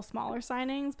a couple smaller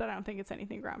signings, but I don't think it's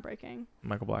anything groundbreaking.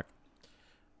 Michael Black.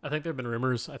 I think there have been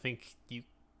rumors. I think you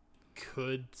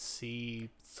could see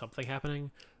something happening,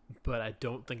 but I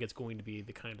don't think it's going to be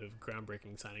the kind of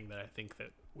groundbreaking signing that I think that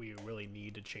we really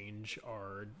need to change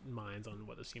our minds on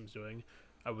what this team's doing.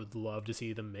 I would love to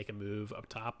see them make a move up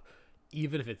top,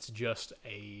 even if it's just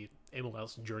a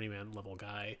MLS journeyman level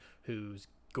guy who's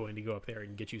going to go up there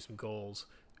and get you some goals.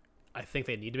 I think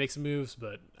they need to make some moves,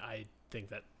 but I think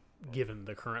that given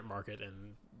the current market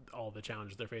and all the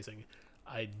challenges they're facing,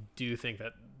 I do think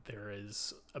that there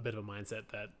is a bit of a mindset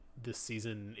that this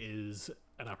season is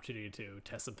an opportunity to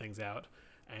test some things out,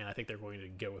 and I think they're going to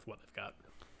go with what they've got.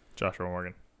 Joshua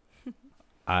Morgan.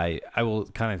 I will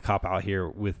kind of cop out here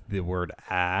with the word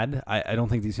add. I don't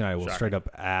think DC United will straight up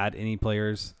add any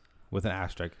players with an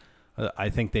asterisk. I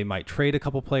think they might trade a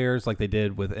couple players like they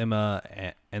did with Emma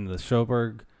and the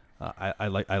Schoberg. I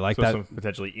like so that. Some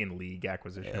potentially in league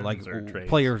acquisitions like or trades.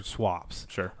 Player swaps.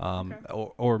 Sure.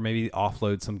 Or maybe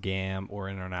offload some GAM or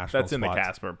international. That's in spots. the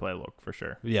Casper playbook for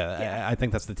sure. Yeah, I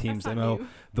think that's the team's That's MO. not new.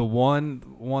 The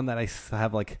one that I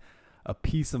have like a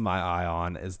piece of my eye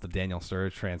on is the Daniel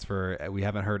Sturridge transfer. We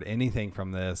haven't heard anything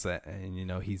from this,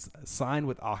 and he's signed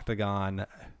with Octagon.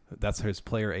 That's his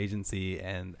player agency,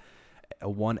 and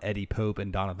one Eddie Pope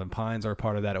and Donovan Pines are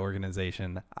part of that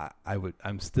organization.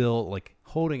 I'm still like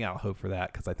holding out hope for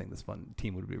that because I think this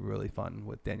team would be really fun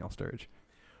with Daniel Sturridge.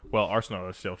 Well, Arsenal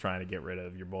is still trying to get rid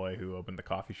of your boy who opened the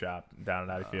coffee shop down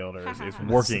at Abbey Field, or is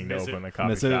working to open the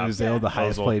coffee shop. Mesut, the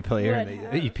highest paid player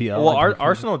in the EPL. Well,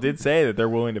 Arsenal did say that they're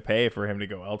willing to pay for him to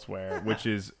go elsewhere, which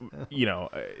is,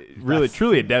 really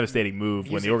truly a devastating move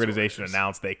when the organization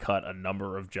announced they cut a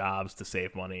number of jobs to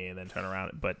save money and then turn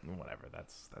around. But whatever,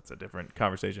 that's a different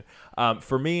conversation.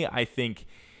 For me, I think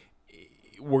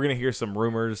we're going to hear some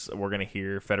rumors. We're going to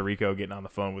hear Federico getting on the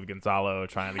phone with Gonzalo,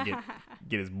 trying to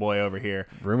get his boy over here.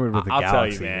 Rumored with the I'll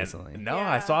Galaxy tell you, man. recently. No,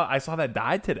 Yeah. I saw that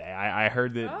died today. I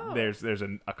heard that there's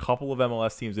a couple of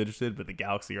MLS teams interested, but the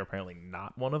Galaxy are apparently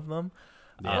not one of them.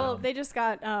 Well, they just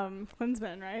got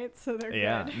Klinsmann, right? So they're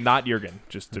good. Not Jurgen,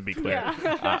 just to be clear.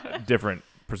 Different,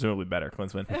 presumably better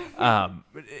Klinsmann.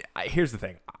 Here's the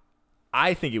thing.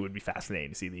 I think it would be fascinating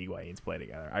to see the Higuains play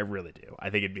together. I really do. I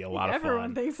think it'd be a lot of fun.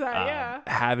 Everyone thinks that,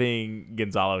 Having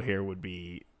Gonzalo here would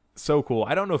be so cool.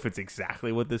 I don't know if it's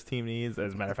exactly what this team needs.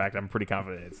 As a matter of fact, I'm pretty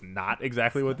confident it's not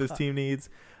exactly what this team needs.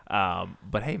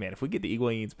 But hey, man, if we get the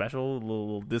Higuain special, a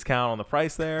little discount on the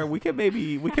price there, we could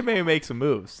maybe make some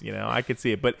moves. I could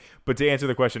see it. But to answer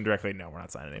the question directly, no, we're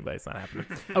not signing anybody. It's not happening.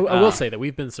 I will say that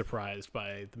we've been surprised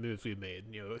by the moves we've made.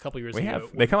 A couple of years ago,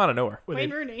 they come out of nowhere.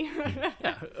 Wayne Rooney.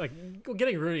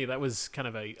 Getting Rooney, that was kind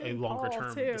of a longer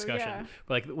term discussion. Yeah.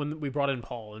 But when we brought in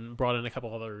Paul and brought in a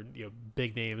couple other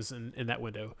big names in that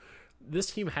window,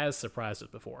 this team has surprised us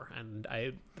before, and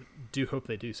I do hope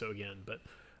they do so again. But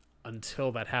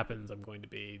until that happens, I'm going to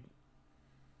be,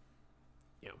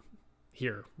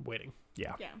 here waiting.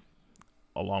 Yeah.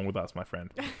 Along with us, my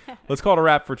friend. Let's call it a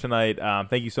wrap for tonight.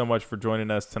 Thank you so much for joining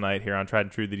us tonight here on Tried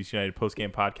and True, the DC United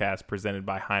postgame podcast presented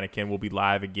by Heineken. We'll be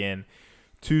live again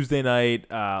Tuesday night.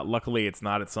 Luckily, it's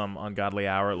not at some ungodly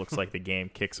hour. It looks like the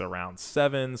game kicks around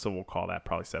 7, so we'll call that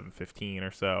probably 7:15 or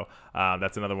so.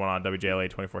 That's another one on WJLA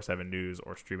 24/7 News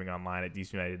or streaming online at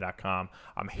DCUnited.com.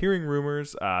 I'm hearing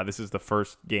rumors. This is the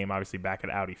first game, obviously, back at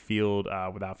Audi Field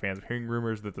without fans. I'm hearing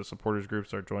rumors that the supporters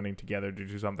groups are joining together to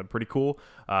do something pretty cool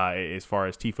as far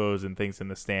as tifos and things in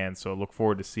the stands. So look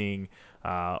forward to seeing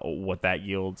what that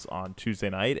yields on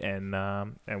Tuesday night, and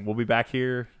we'll be back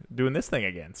here doing this thing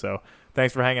again. So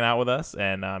thanks for hanging out with us,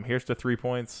 and here's to 3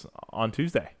 points on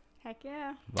Tuesday. Heck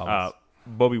yeah.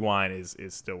 Bobby Wine is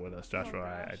still with us,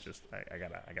 Joshua. I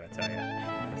gotta tell you,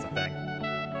 that's a thing.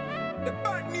 The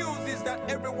bad news is that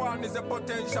everyone is a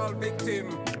potential victim,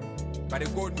 but the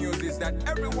good news is that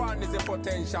everyone is a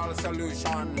potential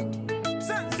solution.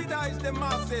 Sensitize the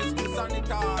masses to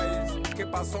sanitize,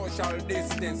 keep a social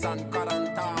distance and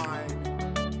quarantine.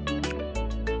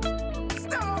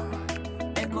 Stop!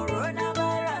 The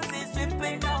coronavirus is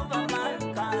sweeping over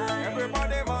mankind.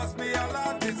 Everybody must be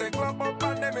alert. It's a global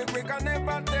pandemic we can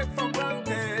never take for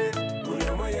granted.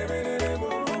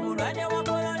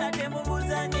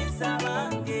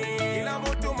 Kila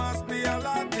mtu must be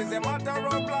alert. It's a matter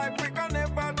of life we can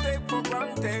never take for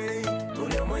granted.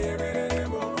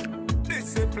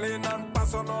 Discipline and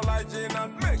personal hygiene,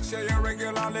 and make sure you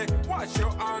regularly wash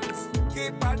your hands.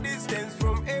 Keep a distance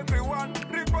from everyone.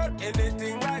 Report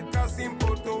anything like a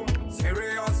symptom.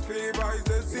 Serious fever is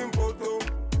a symptom.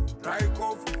 Dry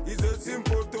cough is a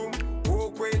symptom.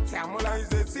 Walkway tamula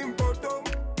is a symptom.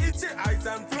 Itchy eyes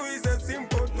and